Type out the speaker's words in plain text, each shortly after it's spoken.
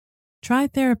Try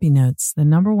Therapy Notes, the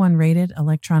 #1 rated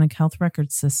electronic health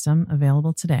record system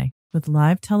available today. With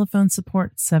live telephone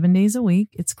support 7 days a week,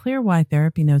 it's clear why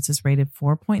Therapy Notes is rated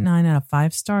 4.9 out of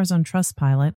 5 stars on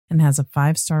Trustpilot and has a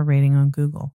 5-star rating on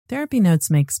Google. Therapy Notes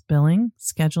makes billing,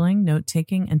 scheduling,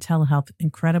 note-taking, and telehealth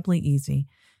incredibly easy.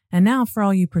 And now, for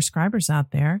all you prescribers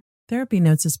out there, Therapy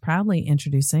Notes is proudly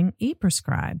introducing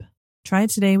ePrescribe. Try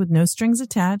it today with no strings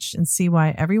attached and see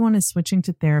why everyone is switching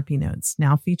to Therapy Notes,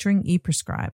 now featuring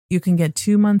ePrescribe. You can get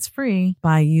 2 months free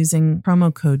by using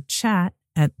promo code CHAT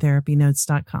at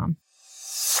therapynotes.com.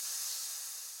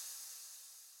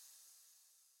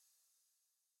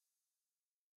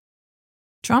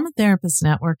 Trauma Therapist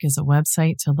Network is a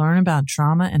website to learn about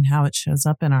trauma and how it shows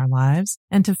up in our lives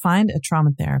and to find a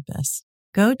trauma therapist.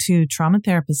 Go to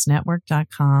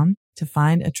traumatherapistnetwork.com to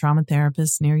find a trauma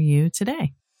therapist near you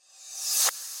today.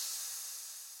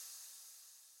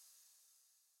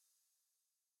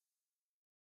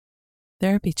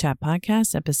 Therapy Chat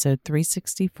Podcast, episode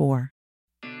 364.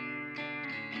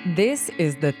 This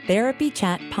is the Therapy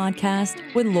Chat Podcast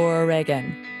with Laura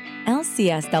Reagan,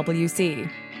 LCSWC.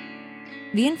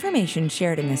 The information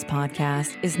shared in this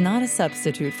podcast is not a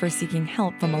substitute for seeking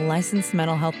help from a licensed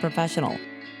mental health professional.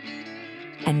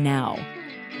 And now,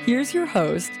 here's your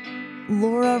host,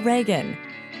 Laura Reagan,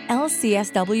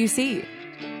 LCSWC.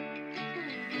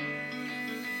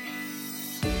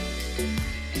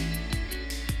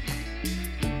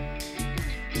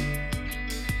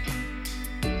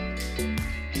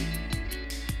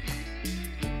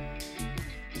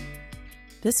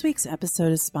 This week's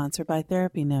episode is sponsored by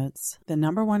Therapy Notes, the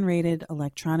 #1 rated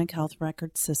electronic health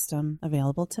record system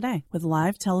available today. With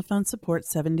live telephone support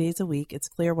 7 days a week, it's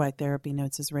clear why Therapy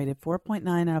Notes is rated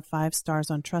 4.9 out of 5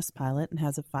 stars on Trustpilot and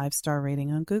has a 5-star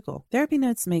rating on Google. Therapy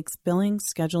Notes makes billing,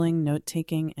 scheduling,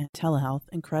 note-taking, and telehealth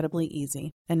incredibly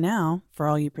easy. And now, for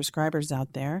all you prescribers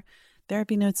out there,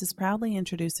 Therapy Notes is proudly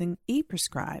introducing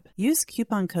ePrescribe. Use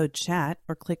coupon code CHAT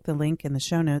or click the link in the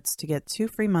show notes to get 2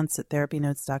 free months at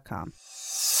therapynotes.com.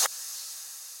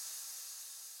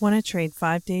 Want to trade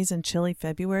 5 days in chilly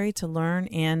February to learn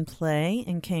and play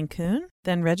in Cancun?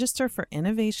 Then register for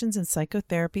Innovations in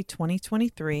Psychotherapy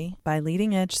 2023 by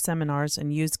Leading Edge Seminars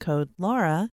and use code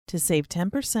LAURA to save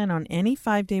 10% on any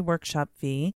 5-day workshop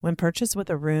fee when purchased with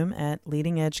a room at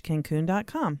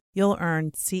leadingedgecancun.com. You'll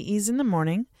earn CEs in the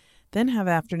morning, then have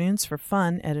afternoons for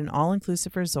fun at an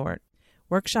all-inclusive resort.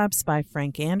 Workshops by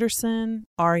Frank Anderson,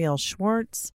 Ariel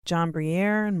Schwartz, John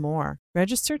Briere, and more.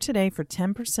 Register today for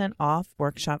 10% off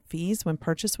workshop fees when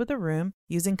purchased with a room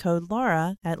using code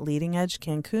LAURA at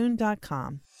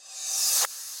leadingedgecancun.com.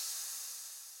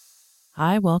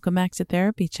 Hi, welcome back to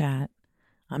Therapy Chat.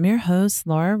 I'm your host,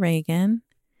 Laura Reagan,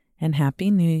 and Happy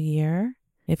New Year.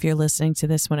 If you're listening to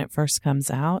this when it first comes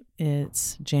out,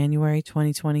 it's January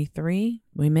 2023.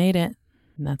 We made it,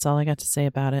 and that's all I got to say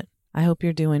about it. I hope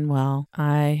you're doing well.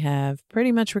 I have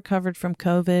pretty much recovered from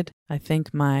COVID. I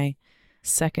think my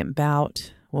second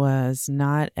bout was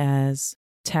not as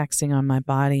taxing on my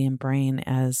body and brain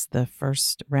as the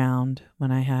first round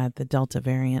when I had the Delta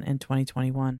variant in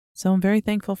 2021. So I'm very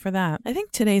thankful for that. I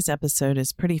think today's episode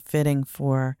is pretty fitting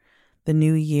for the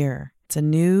new year. It's a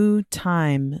new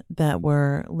time that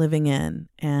we're living in,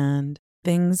 and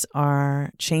things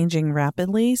are changing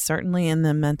rapidly. Certainly in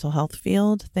the mental health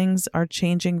field, things are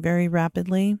changing very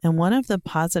rapidly. And one of the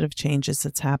positive changes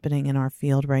that's happening in our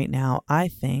field right now, I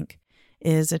think,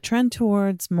 is a trend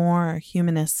towards more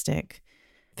humanistic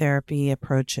therapy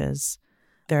approaches.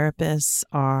 Therapists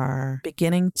are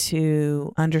beginning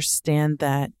to understand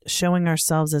that showing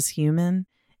ourselves as human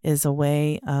is a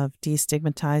way of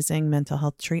destigmatizing mental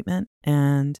health treatment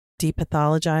and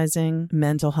depathologizing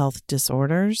mental health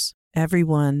disorders.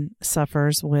 Everyone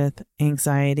suffers with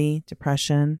anxiety,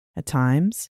 depression at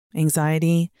times.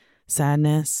 Anxiety,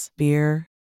 sadness, fear,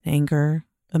 anger.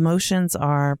 Emotions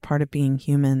are part of being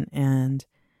human, and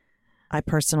I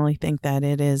personally think that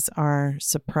it is our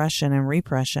suppression and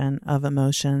repression of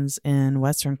emotions in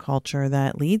Western culture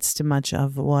that leads to much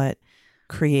of what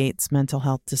creates mental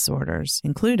health disorders,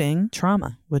 including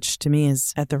trauma, which to me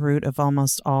is at the root of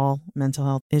almost all mental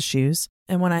health issues.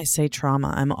 And when I say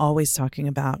trauma, I'm always talking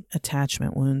about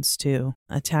attachment wounds too.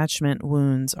 Attachment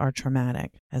wounds are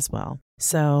traumatic as well.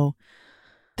 So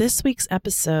this week's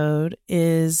episode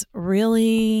is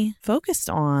really focused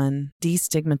on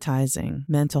destigmatizing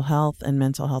mental health and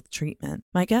mental health treatment.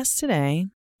 My guest today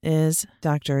is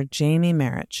Dr. Jamie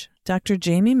Marich. Dr.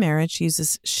 Jamie Marich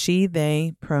uses she,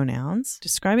 they pronouns,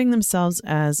 describing themselves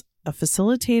as a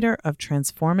facilitator of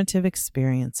transformative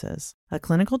experiences, a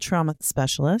clinical trauma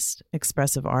specialist,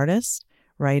 expressive artist,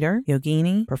 writer,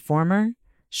 yogini, performer,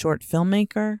 short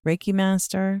filmmaker, Reiki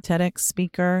master, TEDx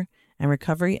speaker, and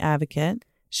recovery advocate.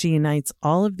 She unites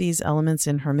all of these elements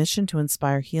in her mission to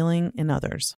inspire healing in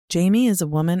others. Jamie is a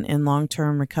woman in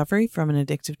long-term recovery from an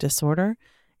addictive disorder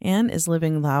and is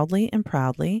living loudly and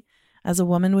proudly as a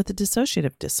woman with a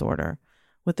dissociative disorder,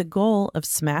 with the goal of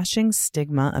smashing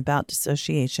stigma about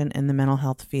dissociation in the mental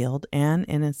health field and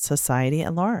in its society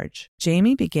at large.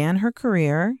 Jamie began her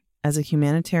career as a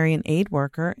humanitarian aid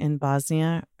worker in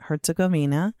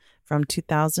Bosnia-Herzegovina from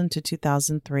 2000 to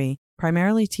 2003,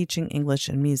 primarily teaching English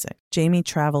and music. Jamie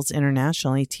travels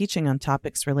internationally teaching on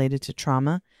topics related to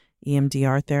trauma,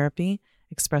 EMDR therapy,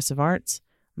 expressive arts,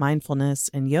 mindfulness,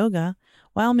 and yoga,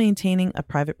 while maintaining a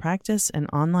private practice and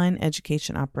online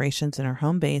education operations in her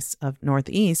home base of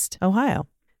Northeast Ohio.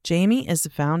 Jamie is the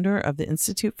founder of the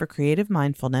Institute for Creative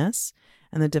Mindfulness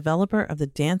and the developer of the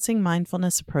Dancing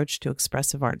Mindfulness Approach to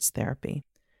Expressive Arts Therapy.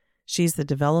 She's the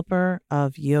developer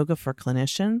of Yoga for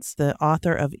Clinicians, the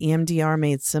author of EMDR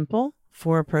Made Simple,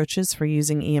 4 Approaches for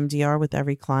Using EMDR with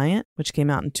Every Client, which came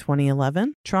out in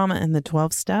 2011, Trauma and the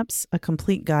 12 Steps, A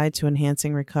Complete Guide to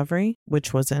Enhancing Recovery,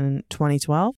 which was in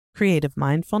 2012, Creative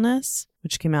Mindfulness,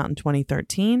 which came out in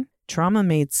 2013, Trauma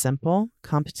Made Simple,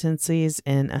 Competencies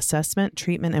in Assessment,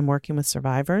 Treatment, and Working with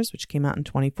Survivors, which came out in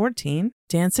 2014,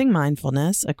 Dancing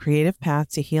Mindfulness, A Creative Path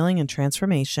to Healing and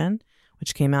Transformation,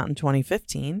 which came out in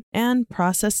 2015, and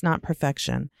Process Not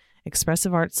Perfection,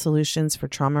 Expressive Arts Solutions for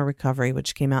Trauma Recovery,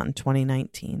 which came out in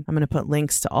 2019. I'm going to put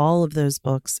links to all of those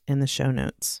books in the show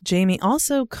notes. Jamie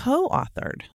also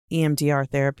co-authored EMDR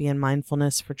Therapy and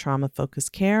Mindfulness for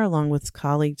Trauma-Focused Care, along with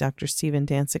colleague Dr. Stephen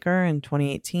Danziger in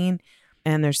 2018,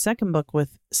 and their second book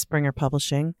with Springer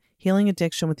Publishing, Healing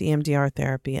Addiction with EMDR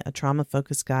Therapy, A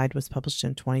Trauma-Focused Guide, was published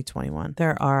in 2021.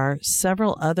 There are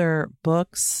several other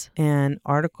books and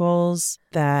articles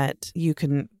that you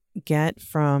can get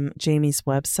from Jamie's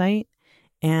website,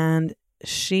 and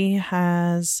she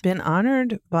has been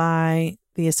honored by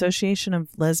the Association of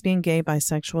Lesbian, Gay,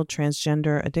 Bisexual,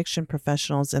 Transgender Addiction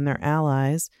Professionals and their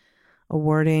allies,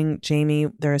 awarding Jamie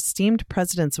their Esteemed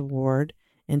President's Award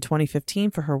in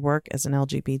 2015 for her work as an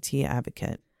LGBT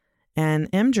advocate.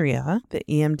 And EMDRIA, the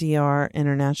EMDR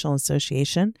International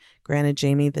Association, granted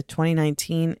Jamie the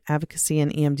 2019 Advocacy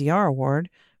and EMDR Award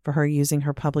for her using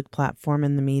her public platform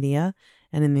in the media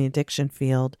and in the addiction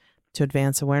field to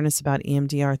advance awareness about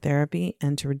EMDR therapy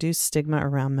and to reduce stigma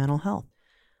around mental health.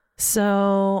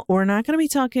 So we're not going to be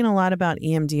talking a lot about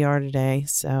EMDR today,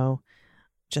 so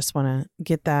just want to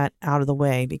get that out of the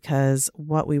way, because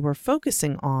what we were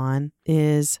focusing on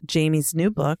is Jamie's new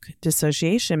book,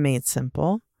 Dissociation Made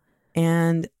Simple,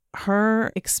 and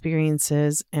her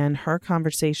experiences and her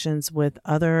conversations with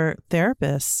other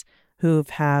therapists who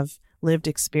have lived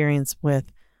experience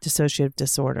with dissociative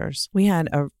disorders. We had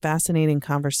a fascinating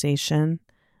conversation,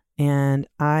 and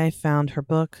I found her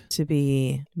book to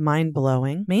be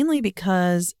mind-blowing, mainly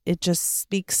because it just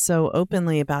speaks so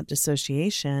openly about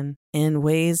dissociation in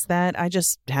ways that I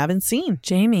just haven't seen.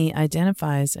 Jamie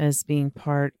identifies as being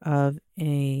part of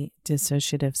a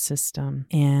dissociative system,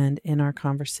 and in our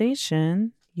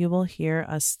conversation, you will hear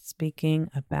us speaking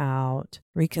about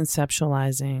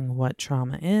reconceptualizing what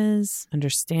trauma is,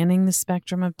 understanding the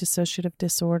spectrum of dissociative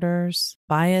disorders,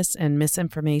 bias and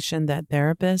misinformation that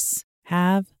therapists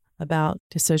have about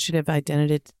dissociative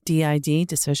identity, DID,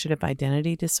 dissociative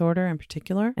identity disorder in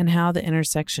particular, and how the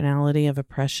intersectionality of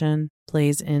oppression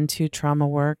plays into trauma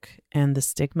work and the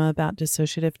stigma about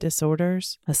dissociative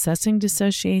disorders, assessing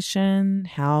dissociation,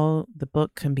 how the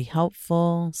book can be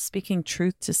helpful, speaking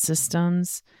truth to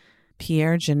systems,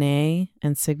 Pierre Janet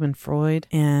and Sigmund Freud,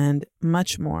 and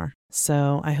much more.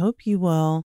 So I hope you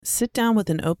will sit down with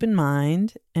an open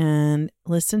mind and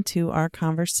listen to our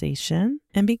conversation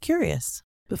and be curious.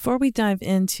 Before we dive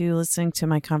into listening to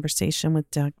my conversation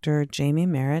with Dr. Jamie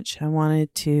Marich, I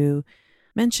wanted to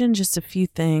mention just a few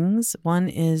things. One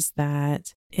is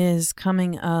that is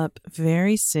coming up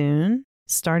very soon,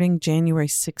 starting January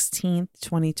 16th,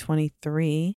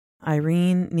 2023.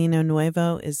 Irene Nino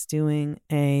Nuevo is doing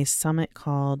a summit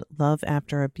called Love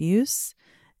After Abuse,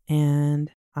 and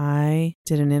I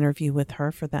did an interview with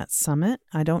her for that summit.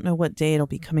 I don't know what day it'll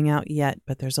be coming out yet,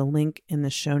 but there's a link in the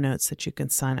show notes that you can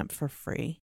sign up for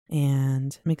free.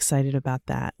 And I'm excited about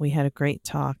that. We had a great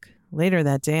talk. Later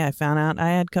that day, I found out I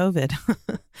had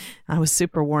COVID. I was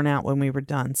super worn out when we were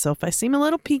done. So if I seem a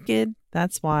little peaked,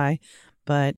 that's why.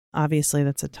 But obviously,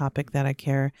 that's a topic that I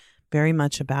care very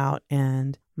much about.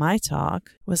 And my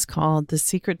talk was called The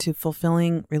Secret to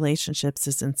Fulfilling Relationships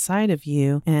is Inside of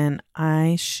You. And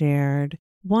I shared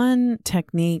one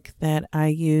technique that I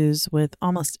use with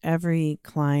almost every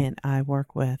client I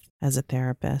work with as a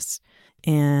therapist.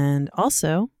 And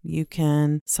also, you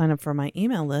can sign up for my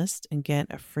email list and get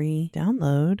a free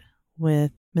download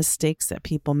with mistakes that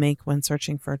people make when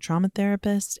searching for a trauma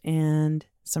therapist and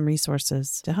some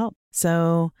resources to help.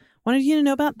 So wanted you to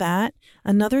know about that.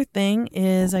 Another thing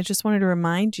is I just wanted to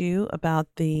remind you about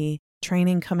the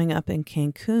training coming up in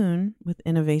Cancun with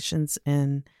Innovations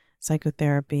in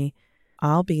Psychotherapy.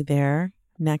 I'll be there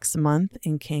next month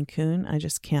in Cancun. I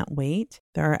just can't wait.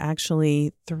 There are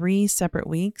actually 3 separate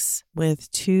weeks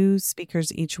with 2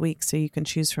 speakers each week, so you can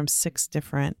choose from 6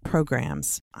 different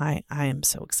programs. I am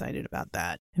so excited about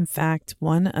that. In fact,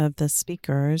 one of the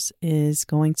speakers is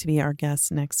going to be our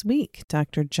guest next week,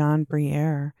 Dr. John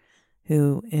Briere,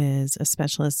 who is a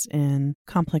specialist in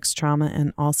complex trauma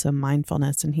and also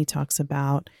mindfulness, and he talks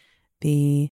about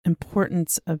the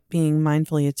importance of being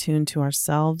mindfully attuned to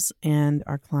ourselves and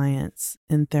our clients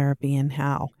in therapy and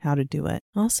how to do it.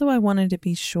 Also, I wanted to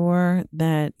be sure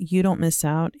that you don't miss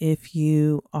out if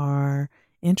you are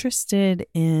interested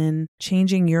in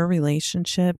changing your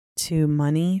relationship to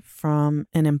money from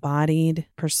an embodied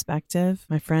perspective.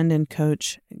 My friend and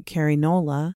coach, Carrie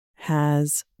Nola,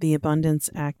 has the Abundance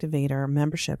Activator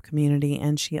membership community,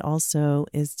 and she also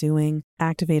is doing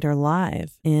Activator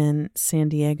Live in San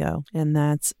Diego, and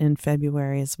that's in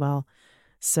February as well.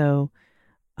 So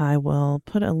I will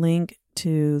put a link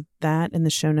to that in the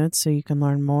show notes so you can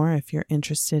learn more if you're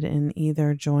interested in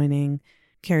either joining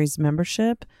Carrie's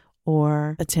membership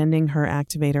or attending her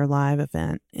Activator Live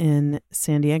event in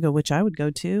San Diego, which I would go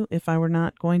to if I were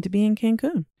not going to be in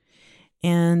Cancun.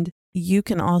 And you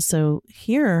can also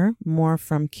hear more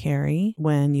from Carrie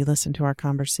when you listen to our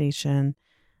conversation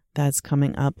that's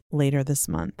coming up later this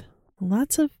month.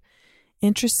 Lots of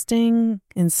interesting,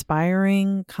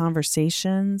 inspiring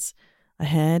conversations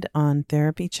ahead on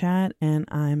Therapy Chat, and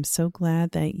I'm so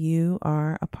glad that you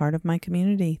are a part of my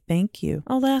community. Thank you.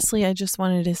 Oh, lastly, I just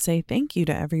wanted to say thank you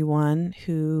to everyone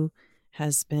who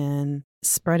has been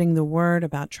spreading the word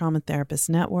about Trauma Therapist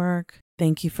Network.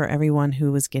 Thank you for everyone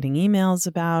who was getting emails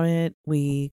about it.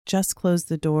 We just closed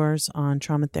the doors on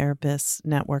Trauma Therapists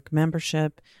Network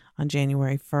membership on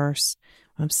January 1st.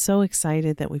 I'm so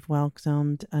excited that we've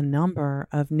welcomed a number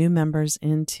of new members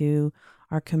into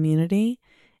our community,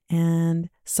 and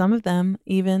some of them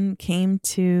even came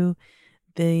to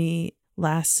the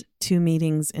last 2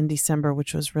 meetings in December,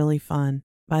 which was really fun.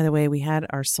 By the way, we had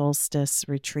our solstice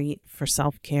retreat for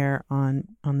self-care on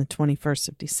the 21st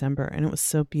of December, and it was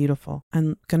so beautiful.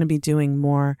 I'm going to be doing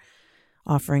more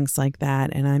offerings like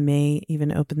that, and I may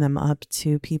even open them up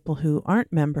to people who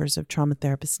aren't members of Trauma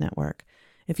Therapist Network.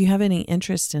 If you have any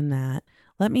interest in that,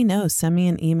 let me know. Send me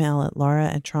an email at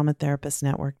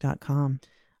laura@traumatherapistnetwork.com.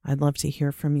 I'd love to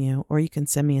hear from you, or you can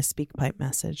send me a SpeakPipe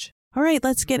message. All right,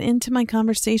 let's get into my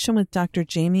conversation with Dr.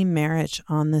 Jamie Marich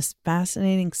on this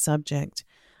fascinating subject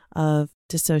of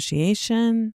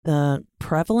dissociation, the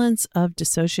prevalence of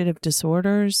dissociative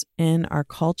disorders in our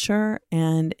culture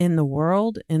and in the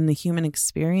world, in the human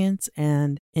experience,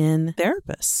 and in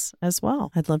therapists as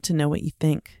well. I'd love to know what you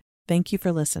think. Thank you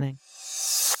for listening.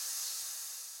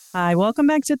 Hi, welcome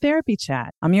back to Therapy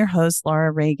Chat. I'm your host, Laura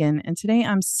Reagan, and today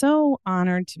I'm so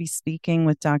honored to be speaking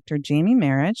with Dr. Jamie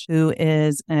Marich, who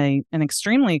is an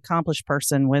extremely accomplished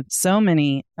person with so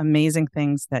many amazing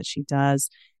things that she does.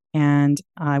 And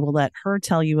I will let her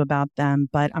tell you about them.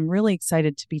 But I'm really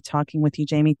excited to be talking with you,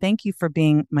 Jamie. Thank you for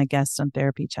being my guest on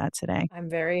Therapy Chat today. I'm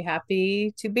very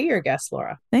happy to be your guest,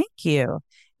 Laura. Thank you.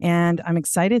 And I'm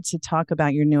excited to talk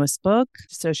about your newest book,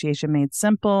 Dissociation Made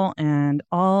Simple, and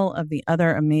all of the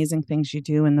other amazing things you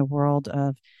do in the world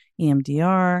of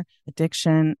EMDR,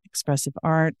 addiction, expressive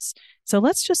arts. So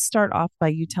let's just start off by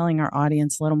you telling our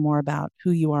audience a little more about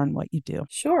who you are and what you do.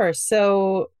 Sure.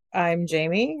 So I'm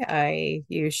Jamie. I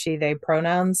use she, they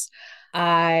pronouns.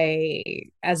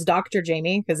 As Dr.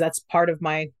 Jamie, because that's part of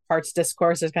my parts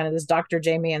discourse, is kind of this Dr.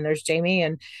 Jamie and there's Jamie,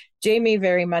 and Jamie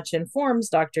very much informs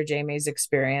Dr. Jamie's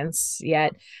experience.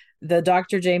 Yet the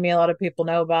Dr. Jamie a lot of people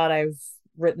know about, I've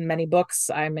written many books.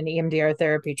 I'm an EMDR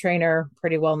therapy trainer,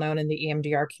 pretty well known in the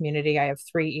EMDR community. I have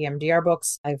 3 EMDR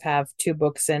books. I have 2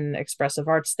 books in expressive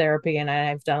arts therapy, and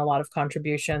I've done a lot of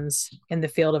contributions in the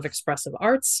field of expressive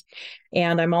arts.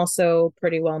 And I'm also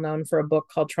pretty well known for a book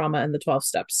called Trauma and the 12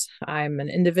 Steps. I'm an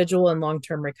individual in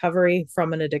long-term recovery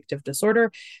from an addictive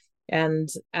disorder. And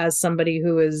as somebody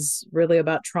who is really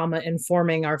about trauma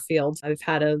informing our field, I've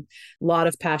had a lot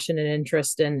of passion and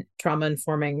interest in trauma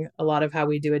informing a lot of how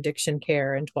we do addiction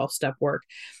care and 12-step work.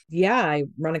 Yeah, I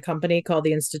run a company called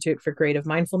the Institute for Creative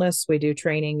Mindfulness. We do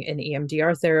training in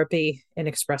EMDR therapy and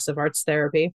expressive arts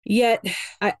therapy. Yet,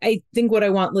 I think what I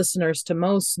want listeners to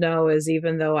most know is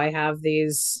even though I have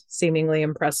these seemingly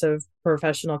impressive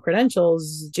professional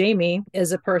credentials, Jamie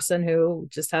is a person who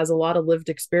just has a lot of lived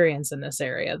experience in this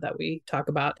area that we talk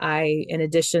about. In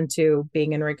addition to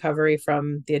being in recovery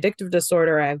from the addictive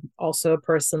disorder, I'm also a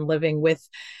person living with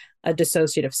a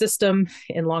dissociative system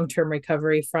in long-term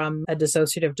recovery from a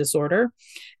dissociative disorder.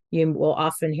 You will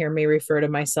often hear me refer to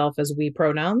myself as we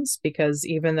pronouns, because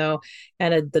even though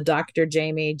the Dr.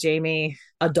 Jamie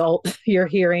adult you're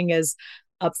hearing is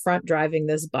up front driving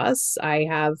this bus, I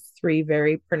have three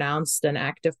very pronounced and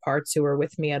active parts who are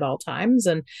with me at all times.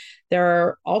 And there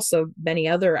are also many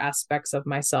other aspects of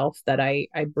myself that I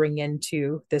bring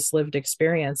into this lived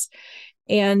experience.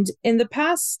 And in the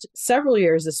past several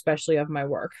years, especially of my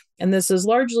work, and this has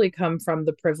largely come from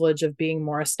the privilege of being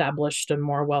more established and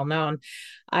more well-known,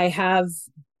 I have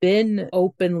been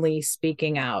openly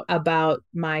speaking out about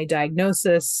my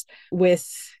diagnosis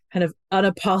with kind of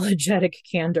unapologetic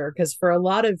candor, because for a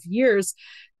lot of years,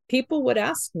 people would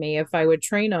ask me if I would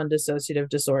train on dissociative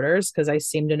disorders, because I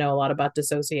seem to know a lot about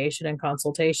dissociation and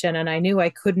consultation, and I knew I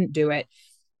couldn't do it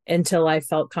until I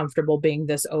felt comfortable being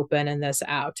this open and this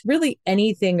out. Really,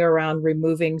 anything around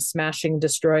removing, smashing,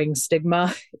 destroying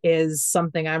stigma is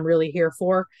something I'm really here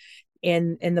for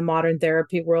in the modern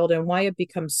therapy world, and why it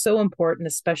becomes so important,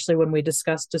 especially when we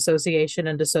discuss dissociation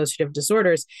and dissociative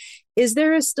disorders, is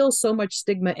there is still so much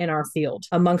stigma in our field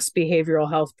amongst behavioral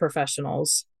health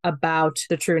professionals about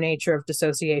the true nature of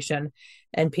dissociation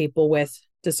and people with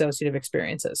dissociative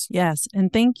experiences. Yes.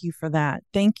 And thank you for that.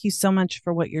 Thank you so much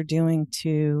for what you're doing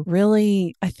to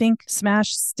really, I think, smash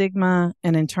stigma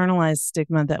and internalize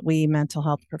stigma that we mental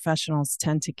health professionals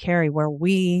tend to carry, where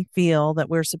we feel that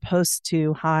we're supposed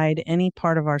to hide any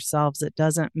part of ourselves that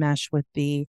doesn't mesh with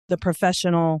the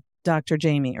professional Dr.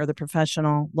 Jamie or the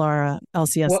professional Laura,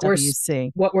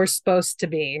 LCSWC. What we're supposed to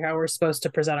be, how we're supposed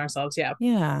to present ourselves. Yeah.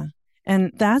 Yeah.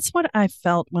 And that's what I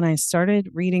felt when I started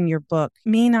reading your book.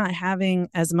 Me not having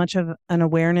as much of an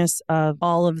awareness of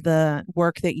all of the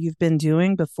work that you've been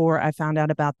doing before I found out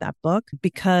about that book,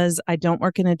 because I don't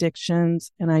work in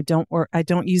addictions and I don't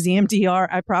use EMDR.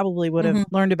 I probably would have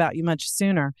learned about you much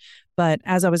sooner. But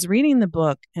as I was reading the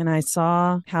book and I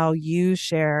saw how you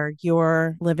share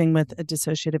your living with a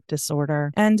dissociative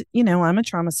disorder, and, I'm a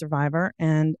trauma survivor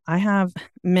and I have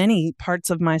many parts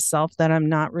of myself that I'm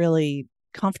not really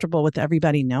comfortable with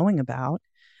everybody knowing about.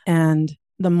 And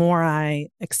the more I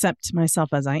accept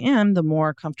myself as I am, the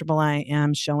more comfortable I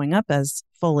am showing up as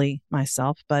fully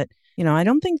myself. But, I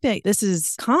don't think that this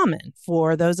is common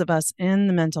for those of us in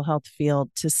the mental health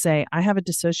field to say, I have a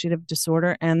dissociative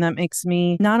disorder. And that makes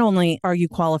me, not only are you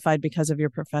qualified because of your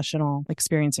professional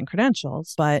experience and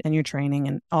credentials, and your training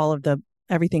and all of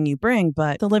everything you bring,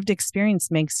 but the lived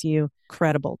experience makes you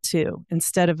credible too,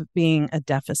 instead of being a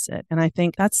deficit. And I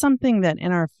think that's something that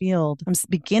in our field, I'm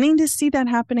beginning to see that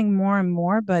happening more and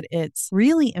more, but it's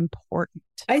really important.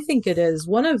 I think it is.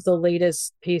 One of the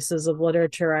latest pieces of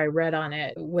literature I read on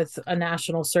it, with a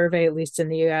national survey, at least in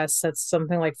the US, that's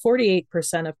something like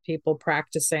 48% of people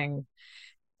practicing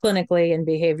clinically in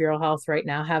behavioral health right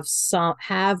now have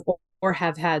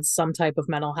had some type of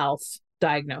mental health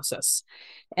diagnosis.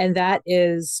 And that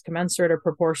is commensurate or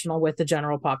proportional with the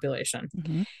general population.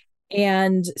 Mm-hmm.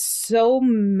 And so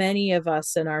many of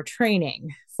us in our training,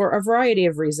 for a variety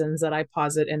of reasons that I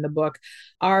posit in the book,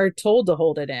 are told to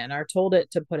hold it in, are told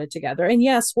to put it together. And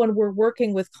yes, when we're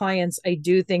working with clients, I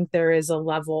do think there is a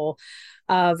level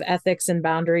of ethics and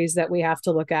boundaries that we have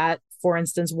to look at. For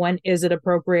instance, when is it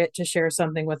appropriate to share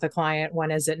something with a client?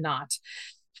 When is it not?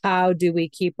 How do we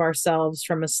keep ourselves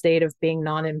from a state of being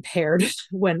non-impaired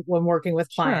when working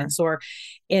with clients, or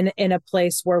in a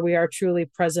place where we are truly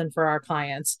present for our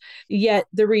clients? Yet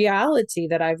the reality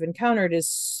that I've encountered is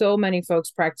so many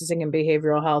folks practicing in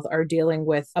behavioral health are dealing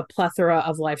with a plethora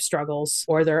of life struggles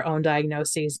or their own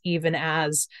diagnoses, even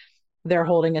as they're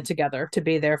holding it together to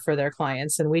be there for their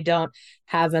clients. And we don't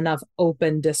have enough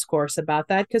open discourse about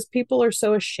that because people are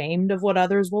so ashamed of what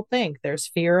others will think. There's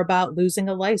fear about losing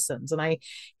a license. And I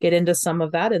get into some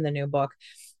of that in the new book.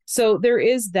 So there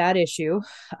is that issue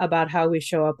about how we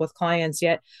show up with clients.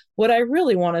 Yet what I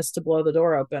really want us to blow the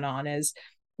door open on is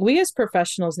we as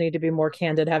professionals need to be more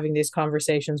candid having these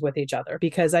conversations with each other,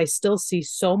 because I still see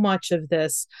so much of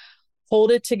this hold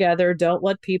it together, don't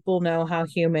let people know how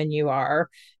human you are,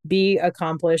 be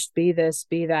accomplished, be this,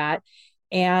 be that.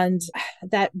 And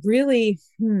that really,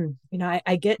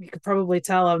 I get, you could probably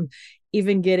tell I'm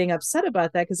even getting upset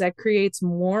about that, because that creates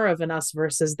more of an us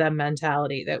versus them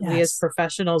mentality, that we as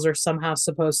professionals are somehow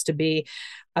supposed to be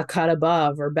a cut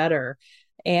above or better.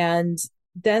 And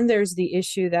then there's the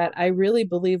issue that I really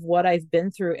believe what I've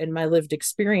been through in my lived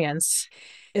experience,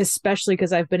 especially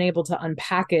because I've been able to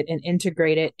unpack it and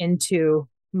integrate it into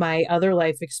my other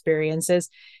life experiences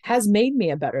has made me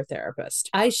a better therapist.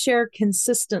 I share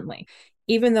consistently,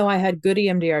 even though I had good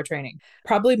EMDR training.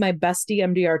 Probably my best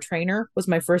EMDR trainer was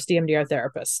my first EMDR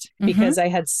therapist because I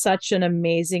had such an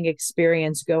amazing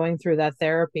experience going through that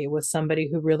therapy with somebody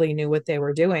who really knew what they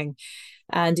were doing.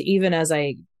 And even as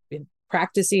I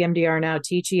practice EMDR now,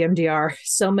 teach EMDR,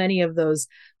 so many of those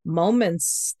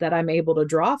moments that I'm able to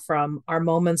draw from are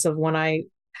moments of when I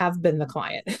have been the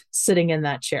client sitting in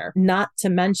that chair, not to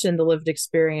mention the lived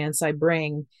experience I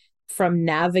bring from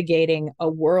navigating a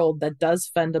world that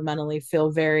does fundamentally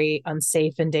feel very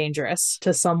unsafe and dangerous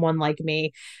to someone like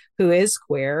me who is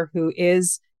queer, who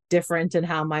is different in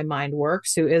how my mind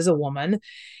works, who is a woman.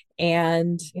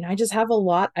 And, I just have a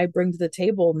lot I bring to the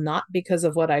table, not because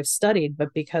of what I've studied,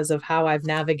 but because of how I've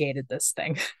navigated this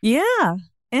thing. Yeah.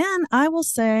 And I will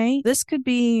say this could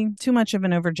be too much of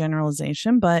an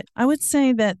overgeneralization, but I would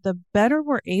say that the better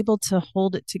we're able to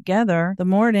hold it together, the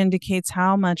more it indicates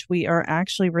how much we are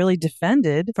actually really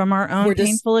defended from our own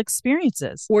painful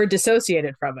experiences. We're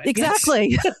dissociated from it.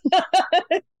 Exactly.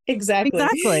 Yes. Exactly.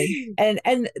 Exactly.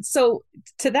 And so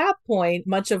to that point,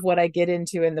 much of what I get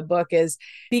into in the book is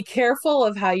be careful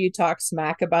of how you talk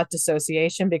smack about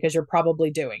dissociation because you're probably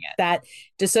doing it. That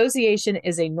dissociation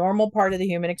is a normal part of the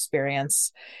human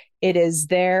experience. It is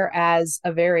there as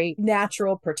a very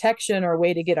natural protection or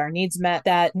way to get our needs met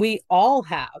that we all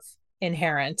have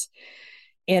inherent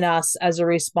in us as a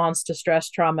response to stress,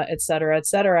 trauma, et cetera, et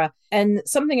cetera. And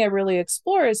something I really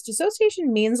explore is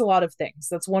dissociation means a lot of things.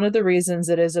 That's one of the reasons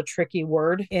it is a tricky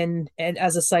word and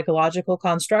as a psychological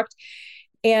construct.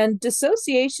 And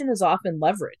dissociation is often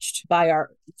leveraged by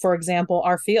for example,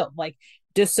 our field, like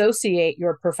dissociate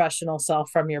your professional self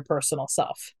from your personal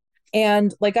self.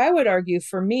 And like I would argue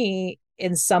for me,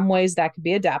 in some ways that could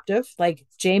be adaptive. Like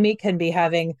Jamie can be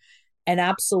having an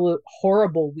absolute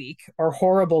horrible week or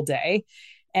horrible day.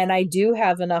 And I do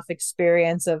have enough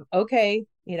experience of, okay,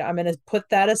 I'm going to put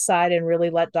that aside and really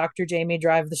let Dr. Jamie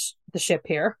drive the ship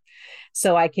here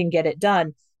so I can get it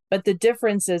done. But the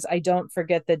difference is I don't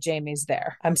forget that Jamie's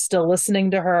there. I'm still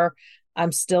listening to her.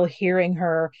 I'm still hearing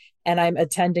her, and I'm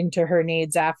attending to her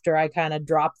needs after I kind of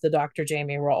drop the Dr.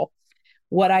 Jamie role.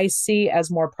 What I see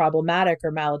as more problematic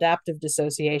or maladaptive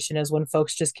dissociation is when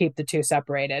folks just keep the two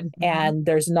separated and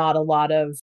there's not a lot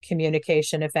of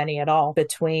communication, if any at all,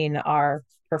 between our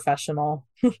professional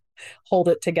hold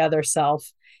it together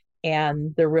self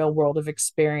and the real world of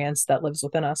experience that lives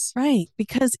within us. Right.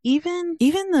 Because even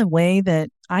the way that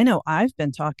I know I've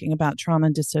been talking about trauma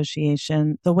and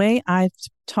dissociation, the way I've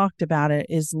talked about it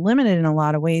is limited in a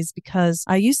lot of ways because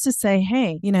I used to say,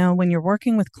 hey, when you're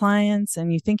working with clients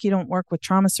and you think you don't work with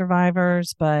trauma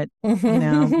survivors, but,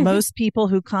 most people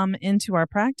who come into our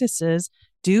practices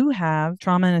do have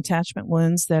trauma and attachment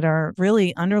wounds that are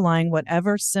really underlying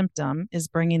whatever symptom is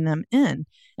bringing them in.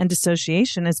 And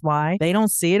dissociation is why they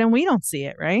don't see it and we don't see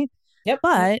it, right? Yep.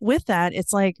 But with that,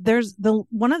 it's like there's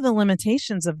one of the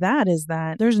limitations of that is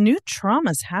that there's new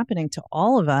traumas happening to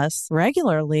all of us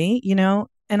regularly,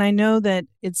 and I know that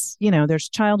it's, there's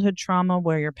childhood trauma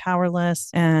where you're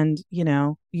powerless and,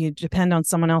 you depend on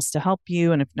someone else to help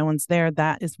you. And if no one's there,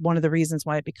 that is one of the reasons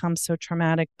why it becomes so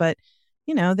traumatic. But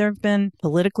there have been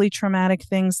politically traumatic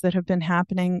things that have been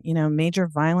happening, major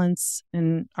violence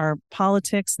in our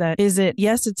politics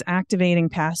yes, it's activating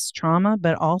past trauma,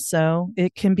 but also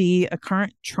it can be a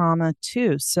current trauma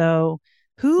too. So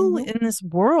who in this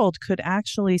world could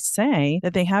actually say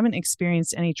that they haven't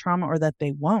experienced any trauma or that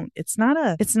they won't? It's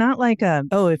not like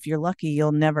if you're lucky,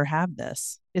 you'll never have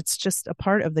this. It's just a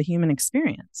part of the human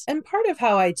experience. And part of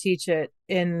how I teach it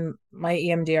in my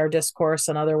EMDR discourse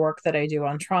and other work that I do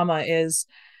on trauma is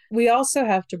we also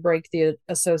have to break the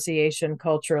association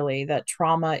culturally that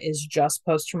trauma is just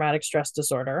post-traumatic stress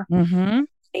disorder. Mm-hmm.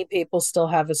 Many people still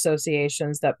have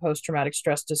associations that post-traumatic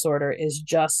stress disorder is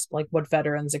just like what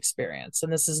veterans experience.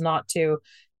 And this is not to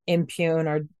impugn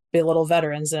or belittle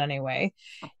veterans in any way.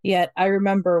 Yet I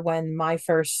remember when my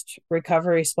first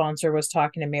recovery sponsor was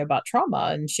talking to me about trauma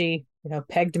and she,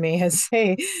 pegged me as,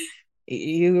 hey,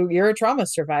 you're a trauma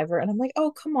survivor. And I'm like,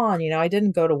 oh, come on. I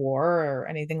didn't go to war or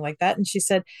anything like that. And she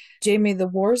said, Jamie, the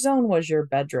war zone was your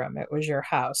bedroom. It was your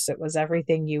house. It was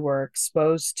everything you were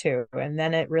exposed to. And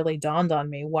then it really dawned on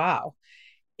me, wow,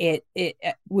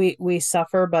 we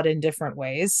suffer, but in different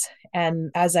ways. And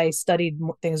as I studied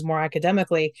things more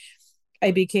academically,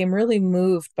 I became really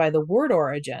moved by the word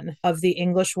origin of the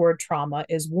English word trauma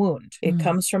is wound. It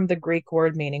comes from the Greek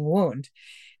word meaning wound.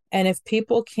 And if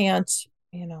people can't,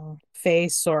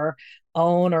 face or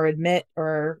own or admit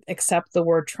or accept the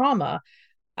word trauma,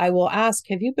 I will ask,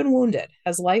 have you been wounded?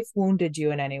 Has life wounded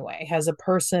you in any way? Has a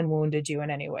person wounded you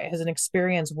in any way? Has an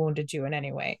experience wounded you in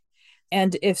any way?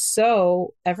 And if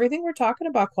so, everything we're talking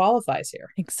about qualifies here.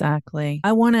 Exactly.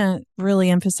 I want to really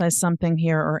emphasize something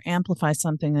here or amplify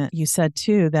something that you said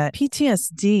too, that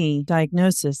PTSD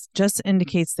diagnosis just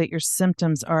indicates that your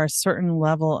symptoms are a certain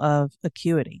level of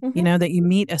acuity, that you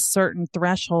meet a certain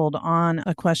threshold on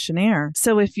a questionnaire.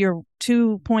 So if you're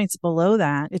 2 points below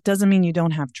that, it doesn't mean you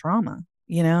don't have trauma.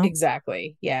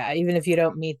 Exactly. Yeah. Even if you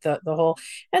don't meet the whole,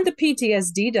 and the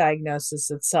PTSD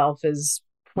diagnosis itself is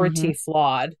pretty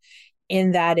flawed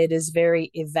in that it is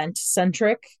very event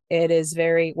centric. It is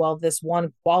very, well, this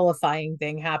one qualifying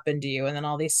thing happened to you, and then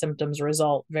all these symptoms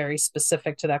result very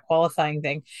specific to that qualifying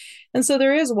thing. And so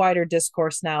there is wider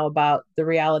discourse now about the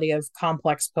reality of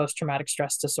complex post-traumatic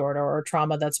stress disorder or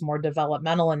trauma that's more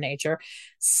developmental in nature,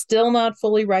 still not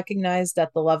fully recognized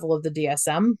at the level of the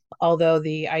DSM, although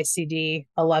the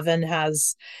ICD-11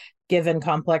 has given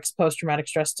complex post-traumatic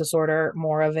stress disorder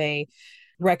more of a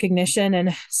recognition,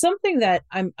 and something that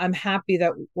I'm happy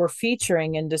that we're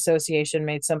featuring in Dissociation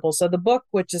Made Simple. So the book,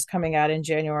 which is coming out in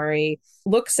January,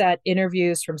 looks at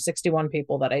interviews from 61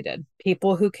 people that I did,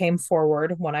 people who came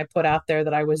forward when I put out there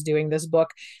that I was doing this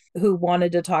book, who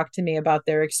wanted to talk to me about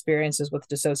their experiences with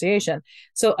dissociation.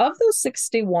 So of those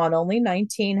 61, only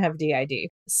 19 have DID.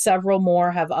 Several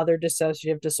more have other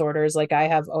dissociative disorders, like I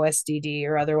have OSDD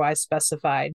or otherwise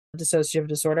specified dissociative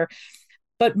disorder.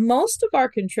 But most of our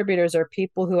contributors are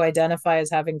people who identify as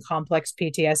having complex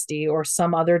PTSD or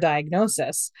some other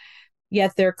diagnosis,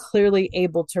 yet they're clearly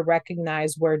able to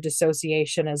recognize where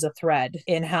dissociation is a thread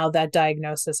in how that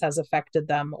diagnosis has affected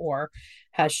them or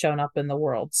has shown up in the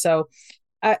world. So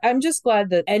I'm just glad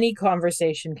that any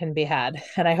conversation can be had.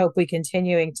 And I hope we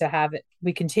continue to have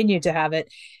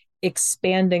it,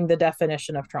 expanding the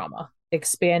definition of trauma,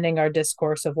 expanding our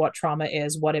discourse of what trauma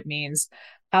is, what it means,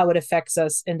 how it affects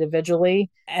us individually,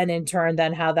 and in turn,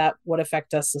 then how that would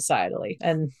affect us societally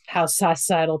and how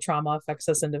societal trauma affects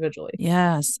us individually.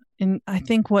 Yes. And I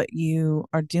think what you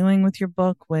are doing with your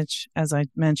book, which, as I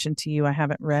mentioned to you, I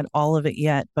haven't read all of it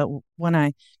yet, but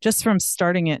just from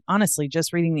starting it, honestly,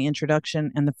 just reading the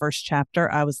introduction and the first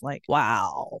chapter, I was like,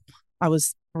 wow. I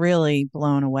was really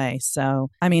blown away. So,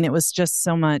 I mean, it was just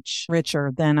so much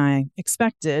richer than I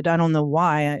expected. I don't know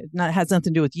why. It has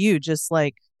nothing to do with you. Just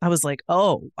like, I was like,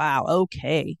 oh, wow.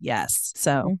 Okay. Yes.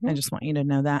 So I just want you to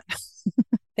know that.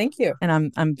 Thank you.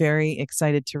 And I'm very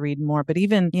excited to read more, but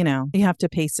even, you have to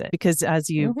pace it because as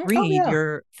you read,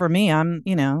 for me, I'm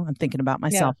thinking about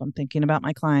myself. I'm thinking about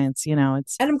my clients,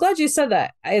 it's. And I'm glad you said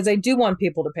that, as I do want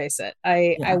people to pace it.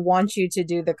 I want you to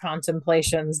do the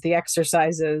contemplations, the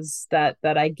exercises that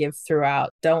I give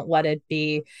throughout. Don't let it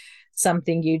be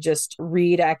something you just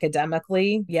read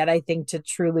academically. Yet I think to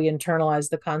truly internalize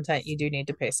the content, you do need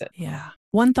to pace it. Yeah.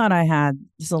 One thought I had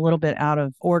is a little bit out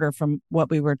of order from what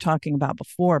we were talking about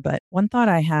before, but one thought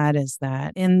I had is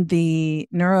that in the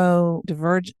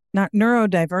neurodivergence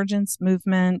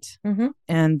movement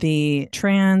and the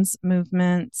trans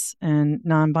movements and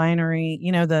non-binary,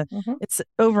 it's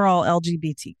overall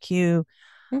LGBTQ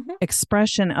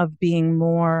expression of being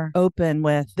more open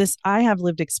with this. I have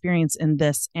lived experience in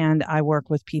this and I work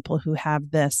with people who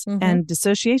have this, and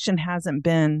dissociation hasn't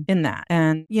been in that.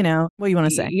 And what do you want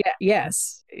to say? Yeah,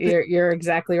 yes, you're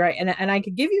exactly right. And I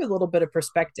could give you a little bit of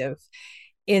perspective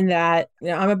in that,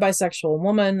 I'm a bisexual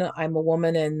woman. I'm a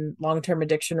woman in long-term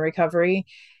addiction recovery.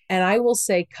 And I will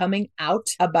say coming out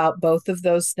about both of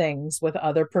those things with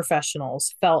other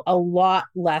professionals felt a lot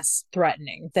less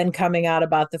threatening than coming out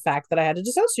about the fact that I had a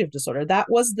dissociative disorder. That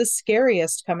was the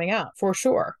scariest coming out, for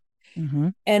sure.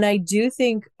 And I do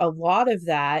think a lot of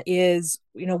that is,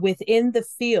 within the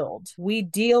field, we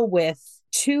deal with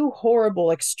two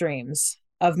horrible extremes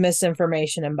of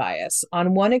misinformation and bias.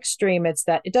 On one extreme, it's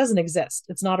that it doesn't exist.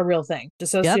 It's not a real thing.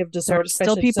 Dissociative disorder,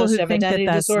 still people who think that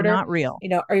that's disorder, not real.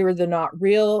 Are either not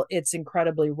real, it's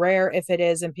incredibly rare if it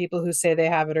is, and people who say they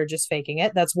have it are just faking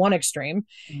it. That's one extreme.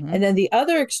 And then the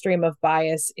other extreme of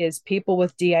bias is people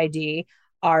with DID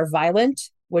are violent,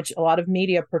 which a lot of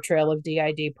media portrayal of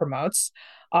DID promotes,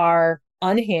 are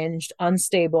unhinged,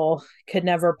 unstable, could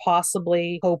never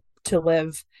possibly hope to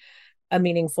live a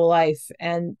meaningful life.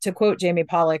 And to quote Jamie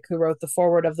Pollock, who wrote the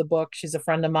foreword of the book, she's a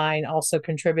friend of mine, also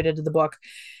contributed to the book,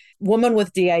 woman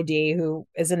with DID who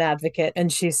is an advocate.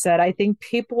 And she said, I think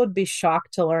people would be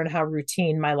shocked to learn how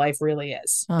routine my life really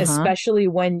is, especially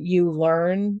when you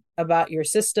learn about your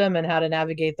system and how to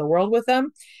navigate the world with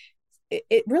them.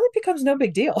 it really becomes no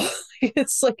big deal.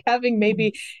 It's like having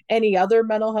maybe any other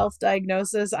mental health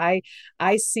diagnosis. I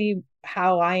see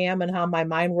how I am and how my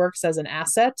mind works as an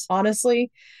asset, honestly,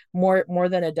 more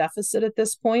than a deficit at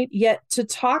this point. Yet to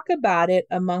talk about it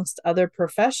amongst other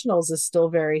professionals is still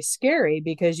very scary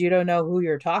because you don't know who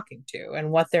you're talking to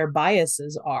and what their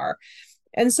biases are.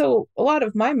 And so a lot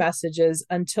of my message is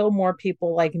until more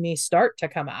people like me start to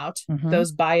come out,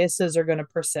 those biases are going to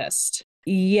persist.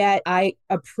 Yet I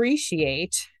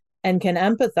appreciate and can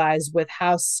empathize with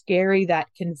how scary that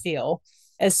can feel,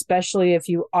 especially if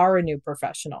you are a new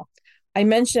professional. I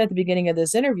mentioned at the beginning of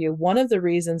this interview, one of the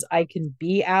reasons I can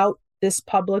be out this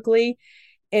publicly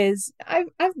is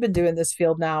I've been doing this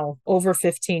field now over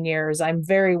 15 years. I'm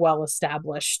very well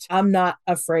established. I'm not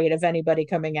afraid of anybody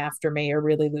coming after me or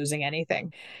really losing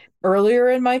anything. Earlier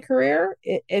in my career,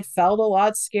 it felt a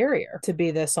lot scarier, to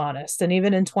be this honest. And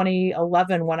even in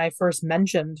 2011, when I first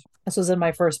mentioned, this was in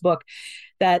my first book,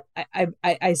 that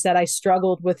I said I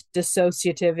struggled with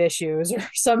dissociative issues or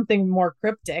something more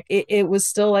cryptic. It was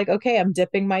still like, okay, I'm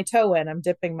dipping my toe in,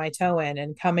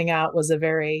 and coming out was a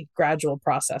very gradual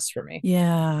process for me.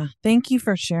 Yeah. Thank you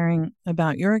for sharing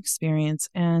about your experience.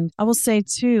 And I will say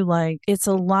too, like, it's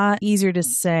a lot easier to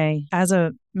say as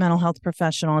a mental health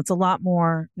professional, it's a lot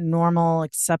more normal,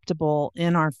 acceptable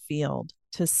in our field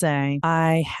to say,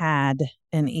 I had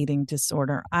an eating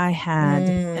disorder, I had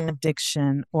an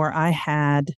addiction, or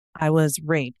I was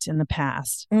raped in the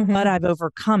past, but I've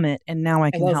overcome it and now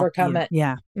I can help you. It.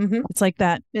 Yeah. It's like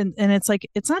that. And it's like,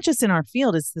 it's not just in our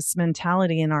field, it's this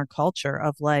mentality in our culture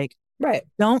of like,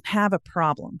 don't have a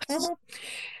problem.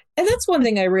 And that's one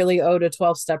thing I really owe to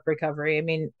 12-step recovery. I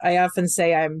mean, I often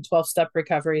say I'm 12-step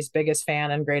recovery's biggest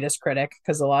fan and greatest critic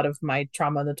because a lot of my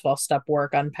trauma in the 12-step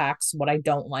work unpacks what I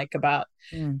don't like about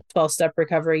 12-step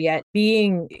recovery. Yet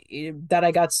being that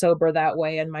I got sober that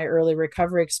way and my early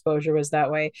recovery exposure was that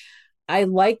way, I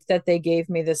like that they gave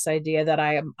me this idea that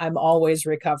I'm always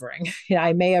recovering.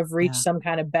 I may have reached some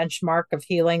kind of benchmark of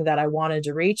healing that I wanted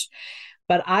to reach,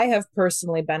 but I have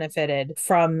personally benefited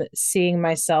from seeing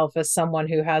myself as someone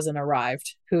who hasn't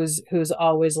arrived, who's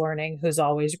always learning, who's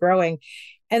always growing.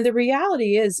 And the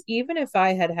reality is, even if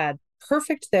I had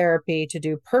perfect therapy to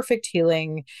do perfect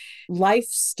healing, life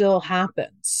still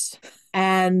happens.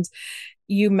 And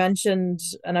you mentioned,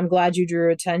 and I'm glad you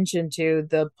drew attention to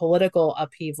the political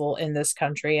upheaval in this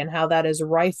country and how that is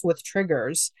rife with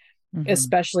triggers,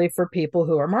 especially for people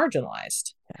who are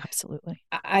marginalized. Absolutely.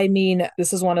 I mean,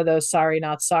 this is one of those sorry,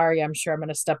 not sorry. I'm sure I'm going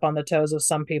to step on the toes of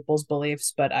some people's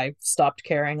beliefs, but I stopped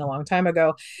caring a long time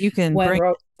ago. You can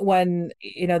when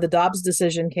the Dobbs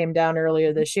decision came down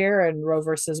earlier this year and Roe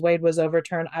versus Wade was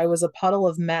overturned, I was a puddle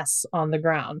of mess on the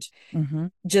ground,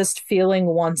 just feeling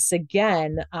once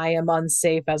again, I am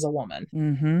unsafe as a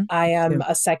woman. I am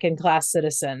a second-class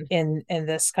citizen in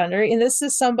this country. And this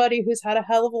is somebody who's had a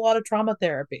hell of a lot of trauma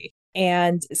therapy.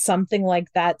 And something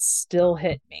like that still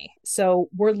hit me. So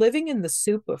we're living in the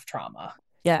soup of trauma.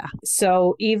 Yeah.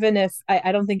 So even if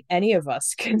I don't think any of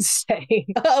us can say,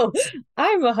 oh,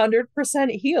 I'm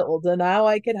 100% healed and now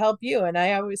I could help you. And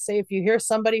I always say, if you hear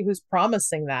somebody who's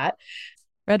promising that,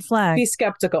 red flag, be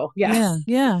skeptical.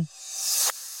 Yeah.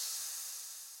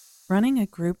 Running a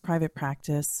group private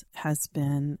practice has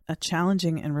been a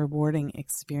challenging and rewarding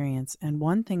experience, and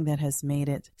one thing that has made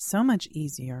it so much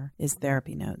easier is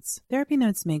Therapy Notes. Therapy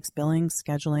Notes makes billing,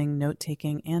 scheduling,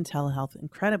 note-taking, and telehealth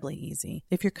incredibly easy.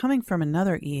 If you're coming from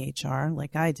another EHR,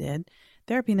 like I did,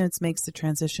 Therapy Notes makes the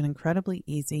transition incredibly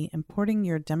easy, importing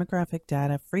your demographic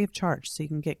data free of charge so you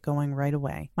can get going right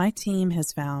away. My team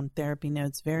has found Therapy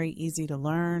Notes very easy to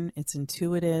learn. It's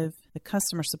intuitive. The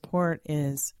customer support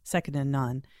is second to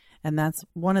none. And that's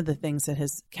one of the things that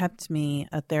has kept me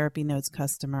a Therapy Notes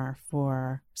customer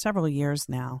for several years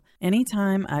now.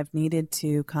 Anytime I've needed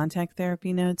to contact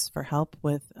Therapy Notes for help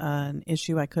with an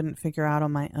issue I couldn't figure out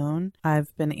on my own, I've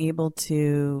been able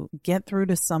to get through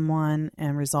to someone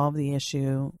and resolve the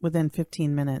issue within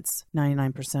 15 minutes,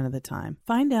 99% of the time.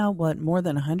 Find out what more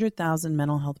than 100,000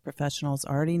 mental health professionals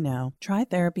already know. Try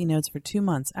Therapy Notes for 2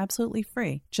 months, absolutely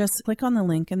free. Just click on the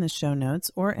link in the show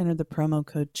notes or enter the promo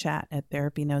code CHAT at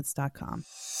therapynotes.com.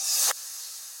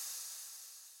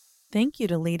 Thank you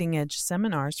to Leading Edge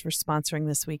Seminars for sponsoring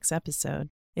this week's episode.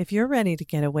 If you're ready to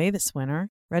get away this winter,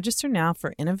 register now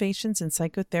for Innovations in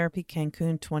Psychotherapy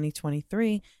Cancun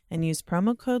 2023 and use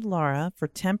promo code LAURA for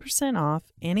 10%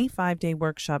 off any 5-day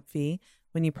workshop fee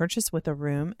when you purchase with a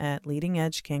room at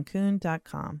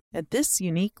leadingedgecancun.com. At this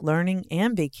unique learning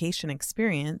and vacation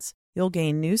experience, you'll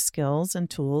gain new skills and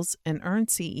tools and earn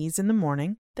CEs in the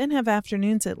morning, then have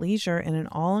afternoons at leisure in an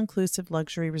all-inclusive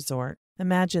luxury resort.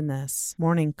 Imagine this: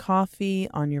 morning coffee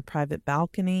on your private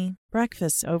balcony,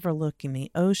 breakfast overlooking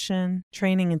the ocean,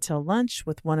 training until lunch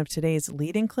with one of today's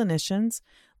leading clinicians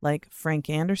like Frank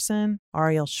Anderson,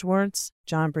 Ariel Schwartz,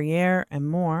 John Briere, and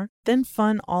more, then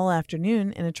fun all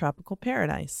afternoon in a tropical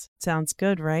paradise. Sounds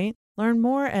good, right? Learn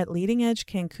more at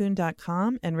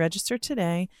leadingedgecancun.com and register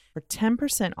today for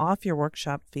 10% off your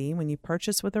workshop fee when you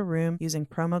purchase with a room using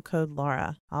promo code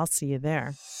Laura. I'll see you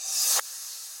there.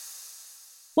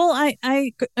 Well,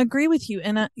 I agree with you.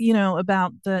 And,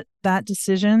 about that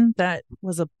decision that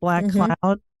was a black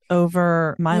cloud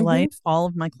over my life, all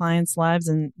of my clients' lives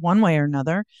in one way or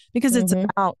another, because it's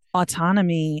about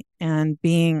autonomy and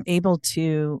being able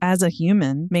to, as a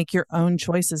human, make your own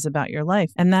choices about your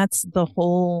life. And that's the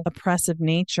whole oppressive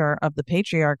nature of the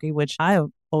patriarchy, which I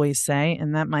always say,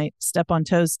 and that might step on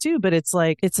toes too, but it's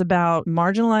about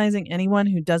marginalizing anyone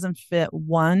who doesn't fit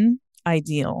one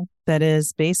ideal that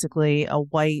is basically a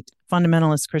white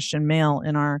fundamentalist Christian male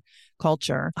in our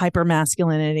culture.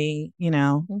 Hypermasculinity,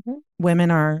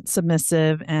 women are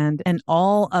submissive and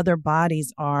all other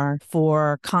bodies are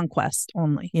for conquest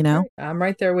only, I'm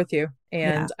right there with you.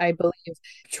 And I believe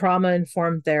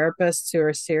trauma-informed therapists who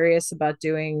are serious about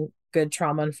doing good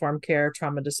trauma-informed care,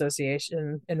 trauma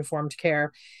dissociation informed care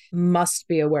must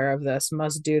be aware of this,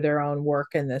 must do their own work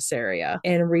in this area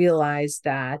and realize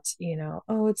that,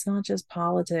 it's not just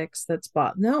politics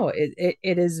no, it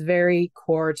is very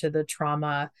core to the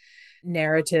trauma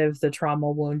narrative, the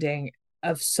trauma wounding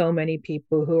of so many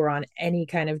people who are on any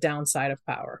kind of downside of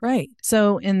power. Right.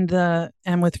 So and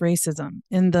with racism,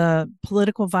 in the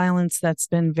political violence that's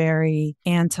been very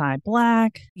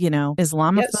anti-Black,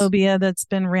 Islamophobia that's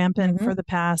been rampant for the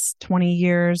past 20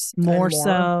 years, more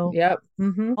so. Yep.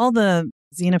 All the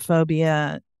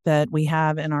xenophobia that we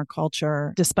have in our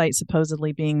culture, despite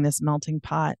supposedly being this melting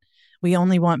pot. We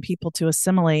only want people to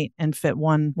assimilate and fit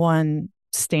one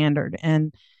standard.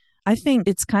 And I think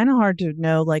it's kind of hard to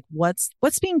know what's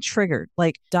being triggered.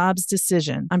 Like Dobbs'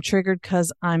 decision, I'm triggered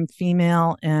because I'm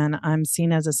female and I'm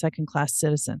seen as a second-class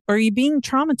citizen. Or are you being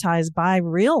traumatized by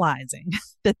realizing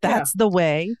that that's the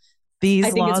way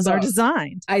these laws are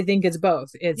designed? I think it's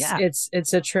both.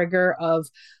 It's a trigger of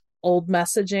old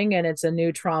messaging and it's a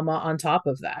new trauma on top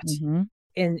of that.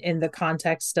 In the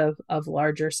context of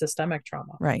larger systemic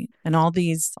trauma. Right. And all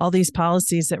these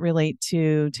policies that relate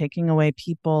to taking away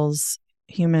people's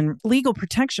human legal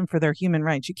protection for their human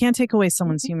rights. You can't take away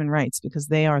someone's human rights because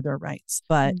they are their rights,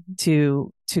 but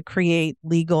to create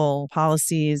legal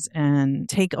policies and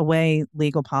take away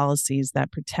legal policies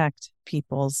that protect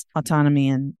people's autonomy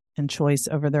and choice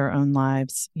over their own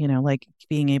lives, like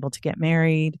being able to get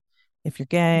married if you're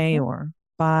gay or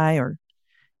bi, or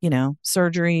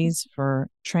surgeries for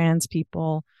trans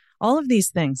people, all of these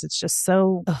things. It's just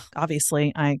so,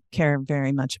 obviously I care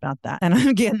very much about that, and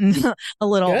I'm getting a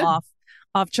little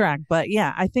off track, but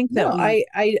I think that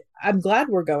I'm glad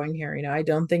we're going here. I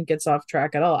don't think it's off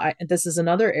track at all. This is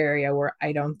another area where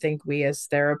I don't think we as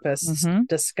therapists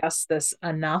discuss this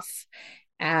enough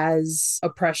as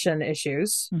oppression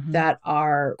issues that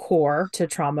are core to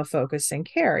trauma focusing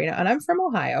care. And I'm from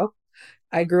Ohio.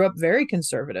 I grew up very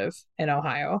conservative in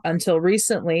Ohio. Until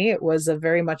recently, it was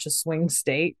very much a swing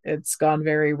state. It's gone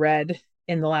very red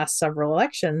in the last several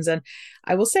elections. And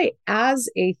I will say, as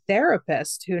a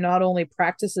therapist who not only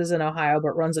practices in Ohio,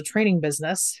 but runs a training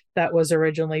business that was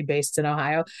originally based in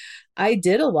Ohio, I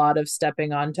did a lot of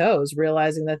stepping on toes,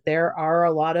 realizing that there are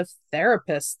a lot of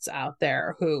therapists out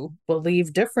there who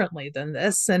believe differently than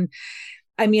this. And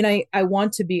I mean, I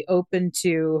want to be open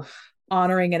to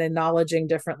honoring and acknowledging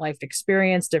different life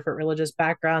experience, different religious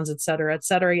backgrounds, et cetera, et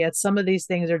cetera. Yet some of these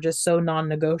things are just so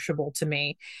non-negotiable to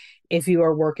me if you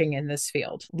are working in this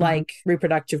field, like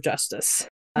reproductive justice,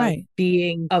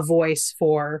 being a voice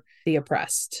for the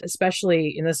oppressed,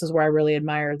 especially, and this is where I really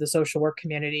admire the social work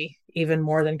community, even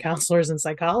more than counselors and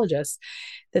psychologists,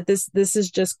 that this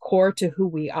is just core to who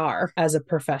we are as a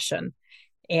profession.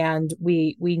 And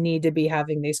we need to be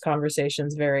having these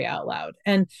conversations very out loud.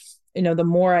 And the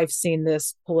more I've seen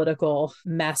this political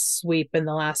mess sweep in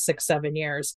the last 6-7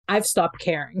 years, I've stopped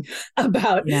caring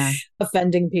about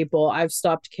offending people. I've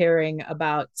stopped caring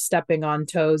about stepping on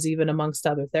toes, even amongst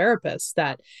other therapists,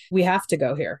 that we have to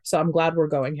go here. So I'm glad we're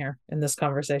going here in this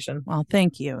conversation. Well,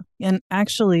 thank you. And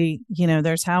actually,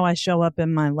 there's how I show up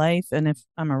in my life. And if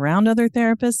I'm around other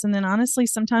therapists, and then honestly,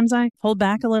 sometimes I hold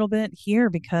back a little bit here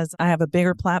because I have a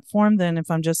bigger platform than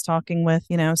if I'm just talking with,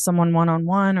 someone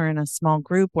one-on-one or in a small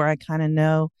group where I kind of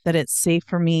know that it's safe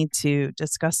for me to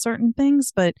discuss certain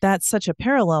things. But that's such a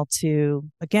parallel to,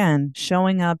 again,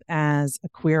 showing up as a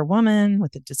queer woman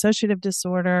with a dissociative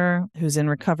disorder who's in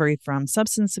recovery from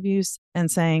substance abuse and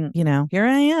saying, here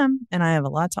I am and I have a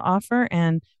lot to offer,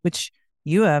 and which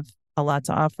you have a lot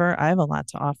to offer. I have a lot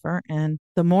to offer. And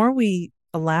the more we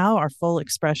allow our full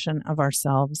expression of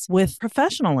ourselves with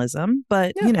professionalism,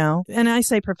 but, and I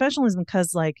say professionalism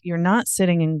because you're not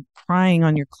sitting and crying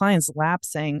on your client's lap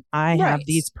saying, I have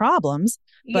these problems.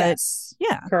 But yes.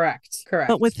 Correct.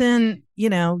 But within,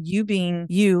 you being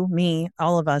you, me,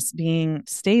 all of us being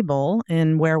stable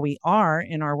in where we are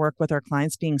in our work with our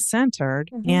clients, being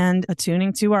centered and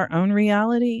attuning to our own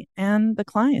reality and the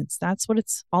clients. That's what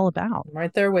it's all about. I'm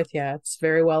right there with you. It's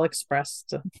very well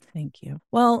expressed. Thank you.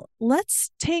 Well, let's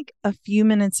take a few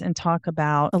minutes and talk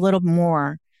about a little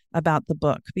more about the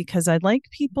book, because I'd like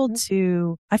people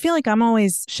to, I feel like I'm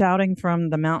always shouting from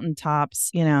the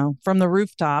mountaintops, from the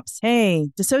rooftops, hey,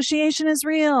 dissociation is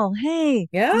real. Hey,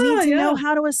 you need to know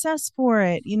how to assess for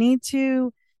it. You need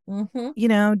to,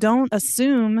 don't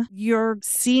assume you're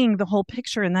seeing the whole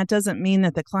picture. And that doesn't mean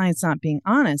that the client's not being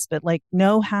honest, but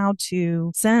know how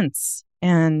to sense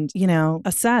and,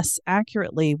 assess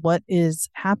accurately what is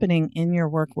happening in your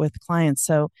work with clients.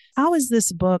 So how is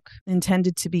this book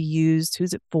intended to be used?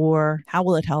 Who's it for? How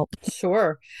will it help?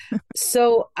 Sure.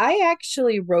 So I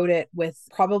actually wrote it with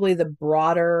probably the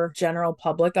broader general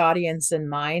public audience in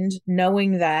mind,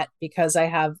 knowing that because I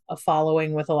have a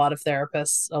following with a lot of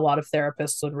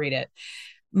therapists would read it.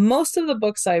 Most of the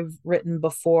books I've written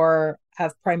before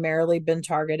have primarily been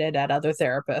targeted at other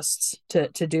therapists to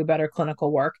do better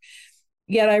clinical work.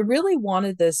 Yet I really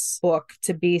wanted this book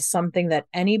to be something that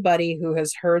anybody who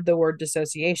has heard the word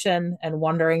dissociation and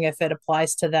wondering if it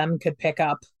applies to them could pick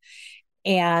up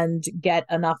and get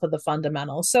enough of the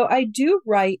fundamentals. So I do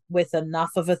write with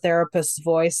enough of a therapist's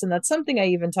voice. And that's something I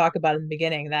even talk about in the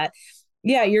beginning, that,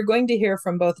 you're going to hear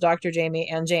from both Dr. Jamie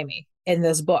and Jamie in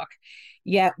this book.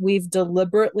 Yet we've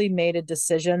deliberately made a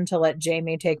decision to let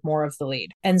Jamie take more of the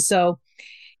lead. And so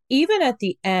even at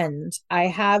the end, I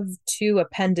have 2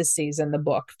 appendices in the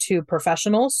book to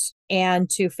professionals and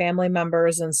to family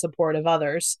members and supportive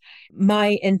others.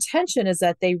 My intention is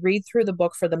that they read through the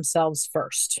book for themselves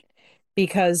first,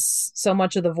 because so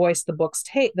much of the voice the book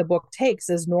takes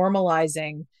is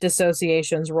normalizing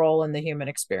dissociation's role in the human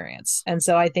experience. And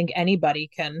so I think anybody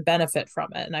can benefit from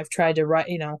it. And I've tried to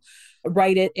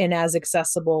write it in as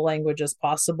accessible language as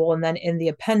possible. And then in the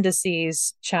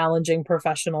appendices, giving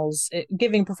professionals a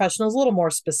little more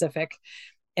specific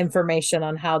information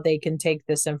on how they can take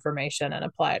this information and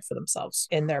apply it for themselves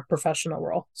in their professional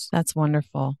roles. That's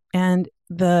wonderful. And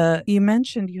you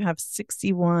mentioned you have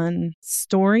 61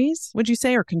 stories, would you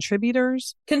say, or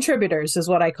contributors? Contributors is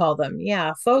what I call them.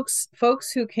 Yeah. Folks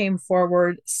who came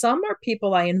forward. Some are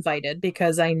people I invited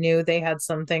because I knew they had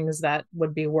some things that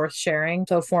would be worth sharing.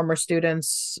 So former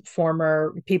students,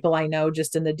 former people I know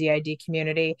just in the DID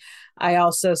community. I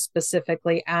also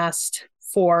specifically asked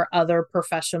for other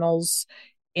professionals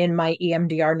in my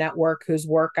EMDR network whose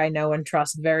work I know and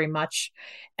trust very much.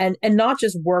 And not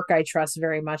just work I trust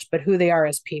very much, but who they are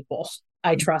as people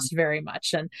I trust very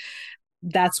much. And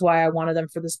that's why I wanted them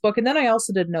for this book. And then I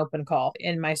also did an open call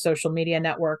in my social media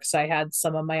networks. I had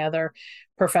some of my other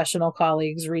professional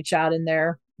colleagues reach out in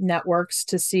their networks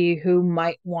to see who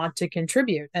might want to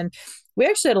contribute. And we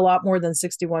actually had a lot more than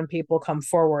 61 people come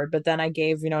forward, but then I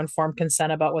gave, informed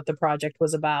consent about what the project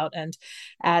was about. And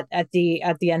at the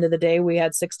end of the day, we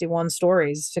had 61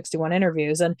 stories, 61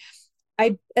 interviews. And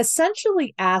I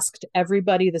essentially asked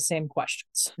everybody the same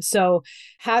questions. So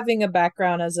having a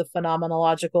background as a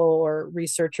phenomenological or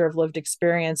researcher of lived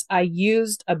experience, I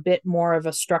used a bit more of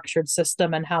a structured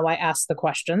system in how I asked the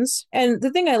questions. And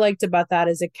the thing I liked about that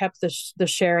is it kept the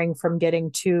sharing from getting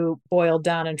too boiled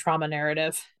down in trauma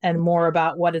narrative and more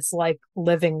about what it's like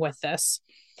living with this.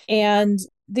 And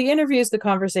the interviews, the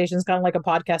conversations, kind of like a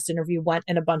podcast interview, went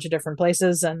in a bunch of different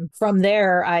places. And from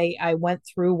there, I went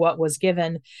through what was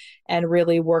given and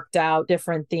really worked out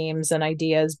different themes and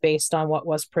ideas based on what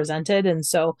was presented. And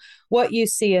so what you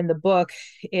see in the book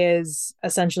is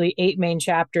essentially 8 main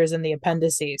chapters in the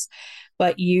appendices,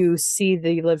 but you see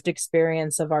the lived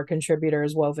experience of our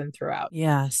contributors woven throughout.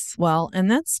 Yes. Well,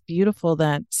 and that's beautiful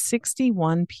that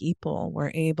 61 people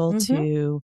were able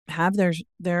to have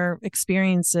their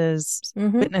experiences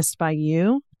witnessed by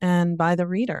you and by the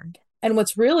reader. And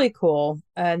what's really cool,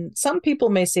 and some people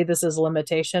may see this as a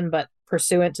limitation, but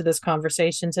pursuant to this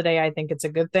conversation today, I think it's a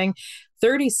good thing.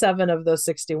 37 of those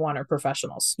 61 are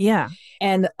professionals. Yeah.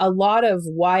 And a lot of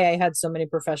why I had so many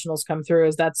professionals come through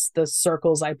is that's the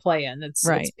circles I play in. It's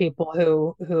people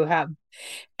who have.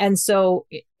 And so,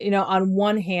 on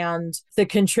one hand, the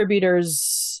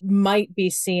contributors might be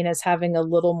seen as having a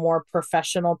little more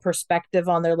professional perspective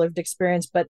on their lived experience,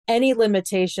 but any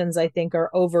limitations, I think,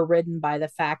 are overridden by the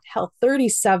fact how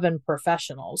 37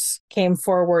 professionals came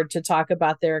forward to talk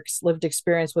about their lived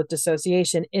experience with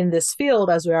dissociation in this field,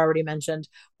 as we already mentioned,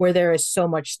 where there is so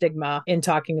much stigma in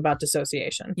talking about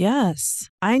dissociation. Yes.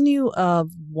 I knew of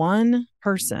one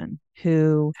person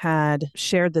who had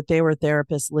shared that they were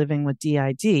therapists living with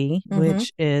DID,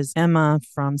 which is Emma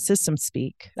from System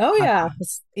Speak. Oh, yeah.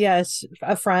 Yes,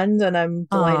 a friend, and I'm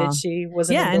delighted she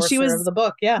was an endorser of the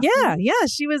book. Yeah. Yeah.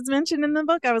 She was mentioned in the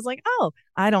book. I was like, oh,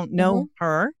 I don't know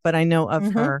her, but I know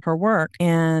of her work.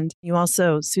 And you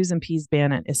also, Susan Pease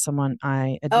Bannett is someone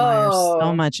I admire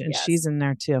so much, and she's in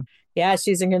there too. Yeah,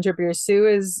 she's a contributor. Sue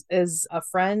is a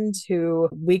friend who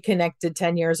we connected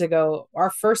 10 years ago. Our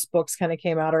first books kind of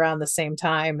came out around the same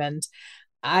time. And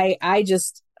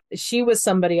she was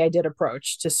somebody I did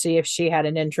approach to see if she had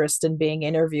an interest in being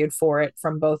interviewed for it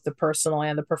from both the personal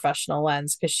and the professional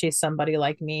lens, because she's somebody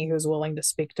like me who's willing to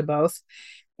speak to both.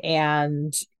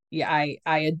 And yeah,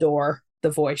 I adore the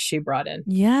voice she brought in.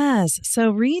 Yes.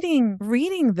 So reading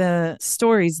the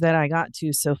stories that I got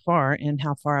to so far and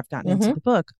how far I've gotten into the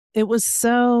book,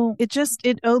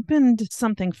 it opened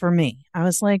something for me. I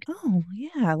was like, oh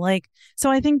yeah.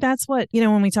 So I think that's what,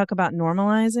 when we talk about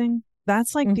normalizing,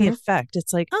 that's the effect.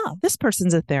 It's like, oh, this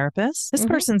person's a therapist. This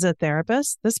person's a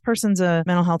therapist. This person's a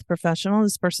mental health professional.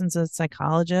 This person's a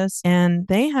psychologist, and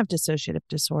they have dissociative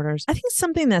disorders. I think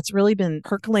something that's really been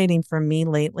percolating for me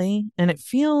lately, and it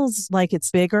feels like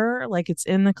it's bigger, like it's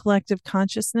in the collective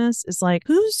consciousness, is like,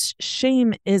 whose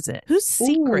shame is it? Whose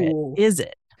secret is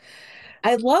it?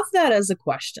 I love that as a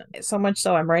question. So much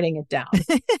so I'm writing it down.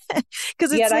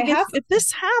 Because it's like, if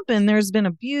this happened, there's been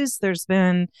abuse, there's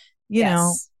been,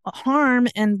 harm,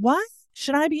 and why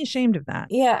should I be ashamed of that?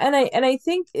 Yeah, and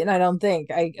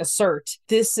I assert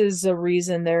this is a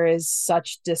reason there is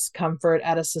such discomfort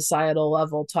at a societal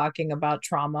level talking about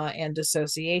trauma and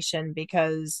dissociation,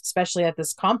 because especially at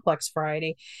this complex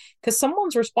variety, because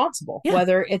someone's responsible,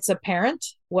 whether it's a parent,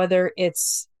 whether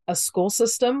it's a school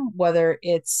system, whether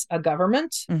it's a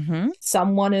government,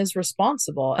 someone is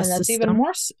responsible. And that's even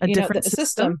more, a different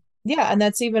system. Yeah. And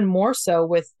that's even more so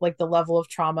with the level of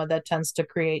trauma that tends to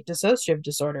create dissociative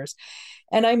disorders.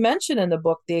 And I mentioned in the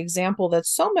book the example that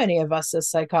so many of us as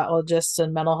psychologists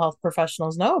and mental health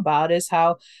professionals know about is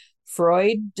how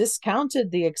Freud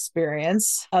discounted the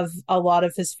experience of a lot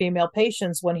of his female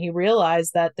patients when he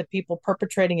realized that the people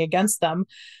perpetrating against them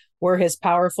were his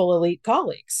powerful elite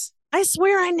colleagues. I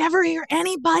swear I never hear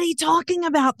anybody talking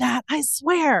about that. I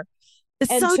swear.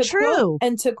 It's so true.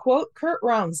 To quote Kurt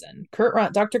Rounzen,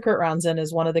 Dr. Kurt Rounzen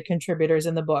is one of the contributors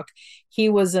in the book. He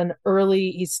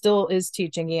still is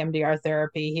teaching EMDR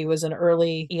therapy. He was an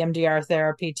early EMDR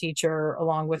therapy teacher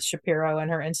along with Shapiro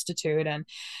and her institute. And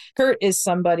Kurt is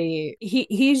somebody,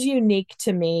 he's unique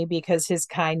to me because his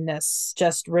kindness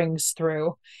just rings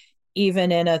through,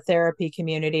 even in a therapy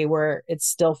community where it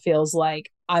still feels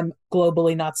like I'm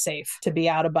globally not safe to be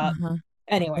out about.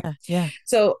 Anyway,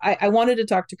 So I wanted to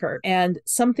talk to Kurt, and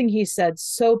something he said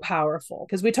so powerful,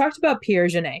 because we talked about Pierre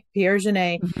Genet. Pierre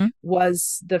Genet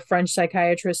was the French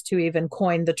psychiatrist who even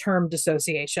coined the term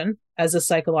dissociation as a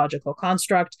psychological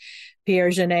construct. Pierre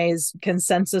Genet's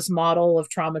consensus model of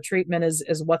trauma treatment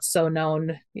is what's so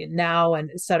known now, and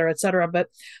et cetera, et cetera. But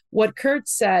what Kurt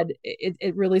said,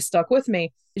 it really stuck with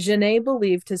me. Genet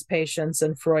believed his patients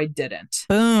and Freud didn't.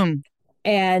 Boom.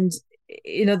 And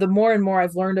the more and more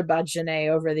I've learned about Genet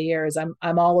over the years, I'm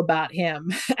all about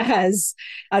him as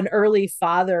an early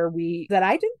father that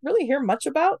I didn't really hear much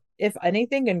about, if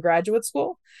anything, in graduate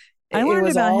school. I learned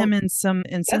about him in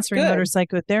sensory motor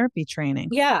psychotherapy training.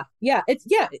 Yeah.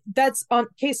 That's on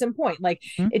case in point.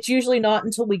 It's usually not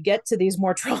until we get to these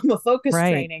more trauma focused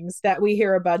trainings that we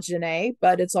hear about Genet,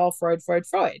 but it's all Freud.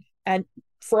 And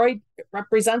Freud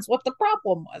represents what the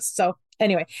problem was. So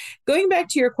anyway, going back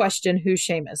to your question, whose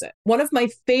shame is it? One of my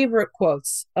favorite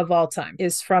quotes of all time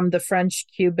is from the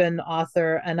French-Cuban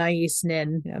author Anais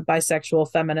Nin,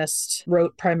 bisexual feminist,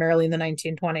 wrote primarily in the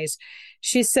 1920s.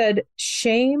 She said,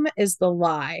 "Shame is the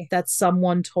lie that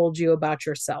someone told you about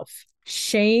yourself."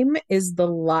 Shame is the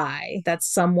lie that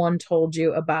someone told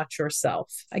you about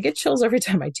yourself. I get chills every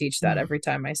time I teach that, every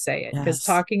time I say it, because Yes.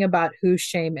 talking about whose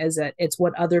shame is it, it's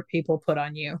what other people put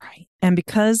on you. Right. And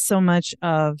because so much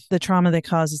of the trauma that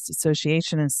causes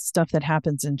dissociation is stuff that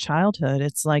happens in childhood,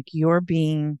 it's like you're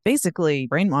being basically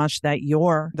brainwashed that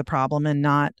you're the problem and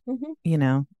not,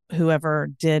 whoever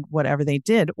did whatever they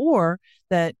did. Or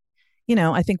that,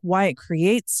 I think why it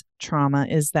creates trauma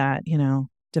is that,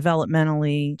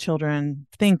 developmentally children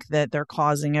think that they're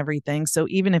causing everything. So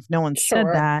even if no one said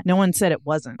that, no one said it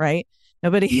wasn't, right?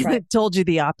 Nobody told you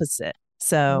the opposite.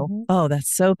 So,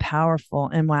 that's so powerful.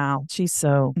 And wow, she's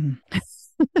so.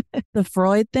 The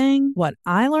Freud thing, what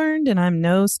I learned, and I'm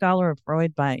no scholar of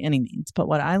Freud by any means, but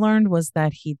what I learned was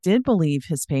that he did believe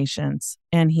his patients.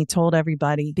 And he told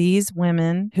everybody, these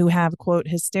women who have, quote,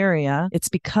 hysteria, it's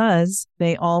because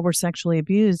they all were sexually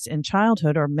abused in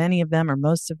childhood, or many of them, or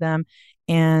most of them.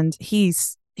 And he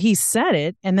said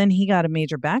it, and then he got a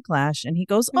major backlash, and he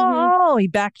goes, he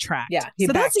backtracked. Yeah, he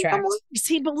so backtracked. That's even worse.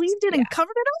 He believed it and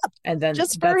covered it up. And then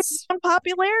just for his own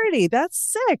popularity.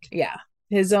 That's sick. Yeah.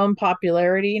 His own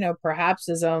popularity, perhaps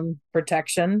his own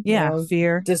protection.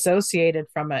 Fear. Dissociated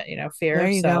from it, fear. There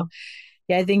you go.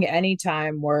 Yeah, I think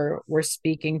anytime we're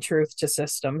speaking truth to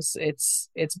systems, it's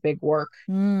big work.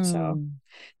 So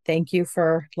thank you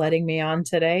for letting me on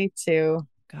today to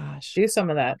do some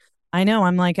of that. I know.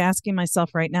 I'm like asking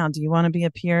myself right now, do you want to be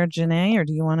a Pierre Genet or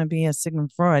do you want to be a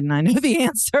Sigmund Freud? And I know the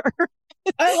answer.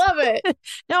 I love it.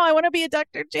 No, I want to be a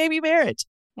Dr. Jamie Marich.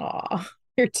 Aw,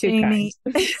 you're too kind.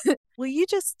 Will you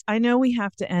I know we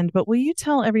have to end, but will you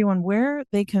tell everyone where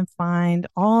they can find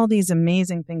all these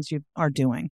amazing things you are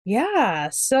doing? Yeah.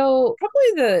 So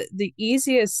probably the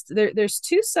easiest, there's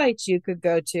two sites you could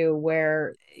go to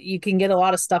where you can get a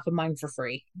lot of stuff of mine for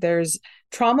free. There's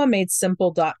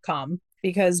traumamadesimple.com.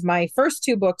 Because my first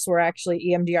two books were actually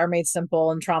EMDR Made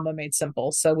Simple and Trauma Made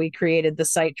Simple. So we created the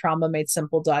site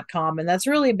traumamadesimple.com. And that's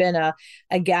really been a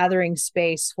gathering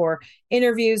space for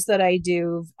interviews that I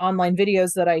do, online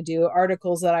videos that I do,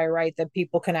 articles that I write that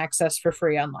people can access for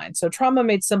free online. So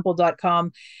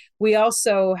traumamadesimple.com. We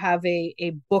also have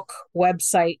a book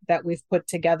website that we've put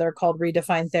together called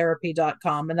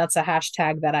redefinetherapy.com. And that's a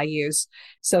hashtag that I use.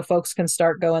 So folks can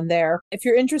start going there. If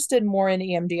you're interested more in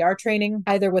EMDR training,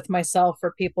 either with myself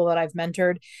or people that I've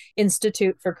mentored,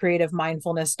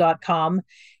 instituteforcreativemindfulness.com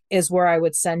is where I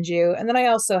would send you. And then I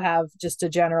also have just a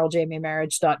general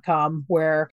jamiemarich.com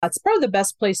where that's probably the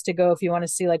best place to go if you want to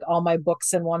see like all my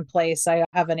books in one place. I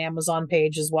have an Amazon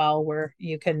page as well where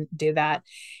you can do that.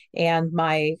 And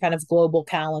my kind of global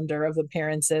calendar of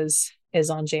appearances is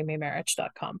on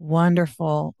jamiemarich.com.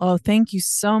 Wonderful. Oh, thank you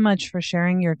so much for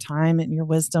sharing your time and your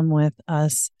wisdom with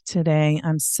us today.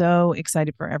 I'm so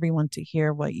excited for everyone to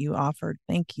hear what you offered.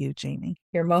 Thank you, Jamie.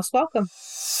 You're most welcome.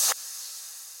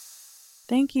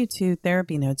 Thank you to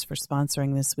Therapy Notes for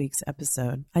sponsoring this week's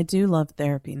episode. I do love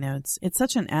Therapy Notes. It's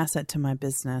such an asset to my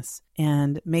business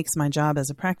and makes my job as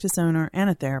a practice owner and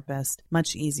a therapist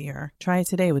much easier. Try it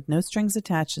today with no strings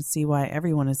attached and see why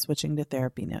everyone is switching to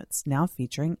Therapy Notes, now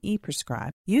featuring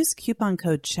ePrescribe. Use coupon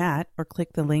code CHAT or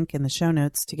click the link in the show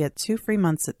notes to get 2 free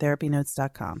months at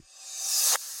therapynotes.com.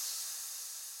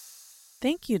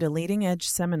 Thank you to Leading Edge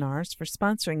Seminars for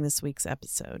sponsoring this week's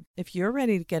episode. If you're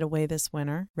ready to get away this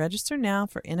winter, register now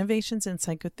for Innovations in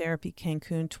Psychotherapy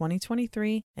Cancun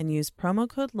 2023 and use promo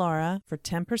code LAURA for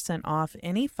 10% off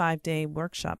any 5-day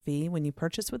workshop fee when you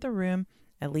purchase with a room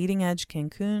at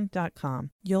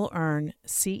leadingedgecancun.com. You'll earn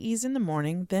CEs in the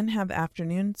morning, then have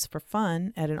afternoons for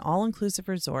fun at an all-inclusive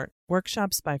resort.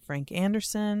 Workshops by Frank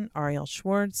Anderson, Ariel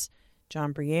Schwartz,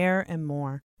 John Briere, and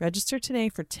more. Register today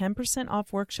for 10%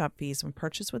 off workshop fees when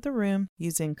purchased with a room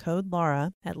using code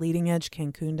LAURA at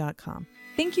leadingedgecancun.com.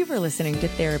 Thank you for listening to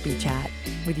Therapy Chat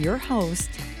with your host,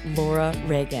 Laura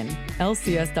Reagan,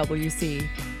 LCSWC.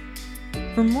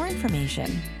 For more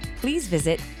information, please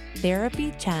visit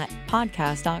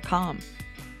therapychatpodcast.com.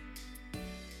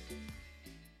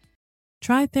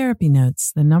 Try Therapy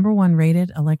Notes, the #1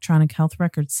 rated electronic health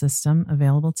record system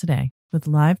available today. With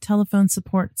live telephone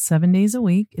support 7 days a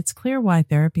week, it's clear why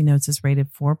Therapy Notes is rated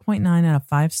 4.9 out of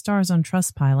 5 stars on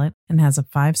Trustpilot and has a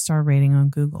 5-star rating on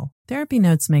Google. Therapy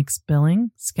Notes makes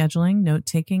billing, scheduling,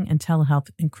 note-taking, and telehealth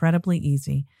incredibly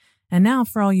easy. And now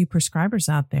for all you prescribers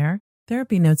out there,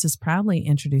 Therapy Notes is proudly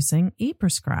introducing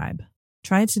ePrescribe.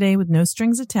 Try it today with no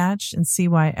strings attached and see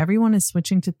why everyone is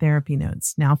switching to Therapy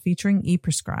Notes, now featuring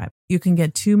ePrescribe. You can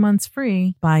get 2 months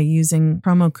free by using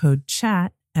promo code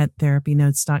CHAT at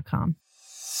therapynotes.com.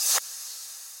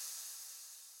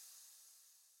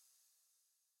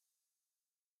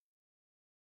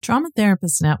 Trauma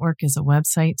Therapist Network is a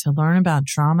website to learn about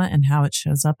trauma and how it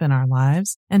shows up in our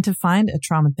lives and to find a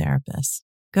trauma therapist.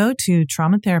 Go to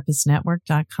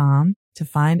traumatherapistnetwork.com to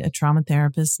find a trauma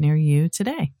therapist near you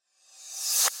today.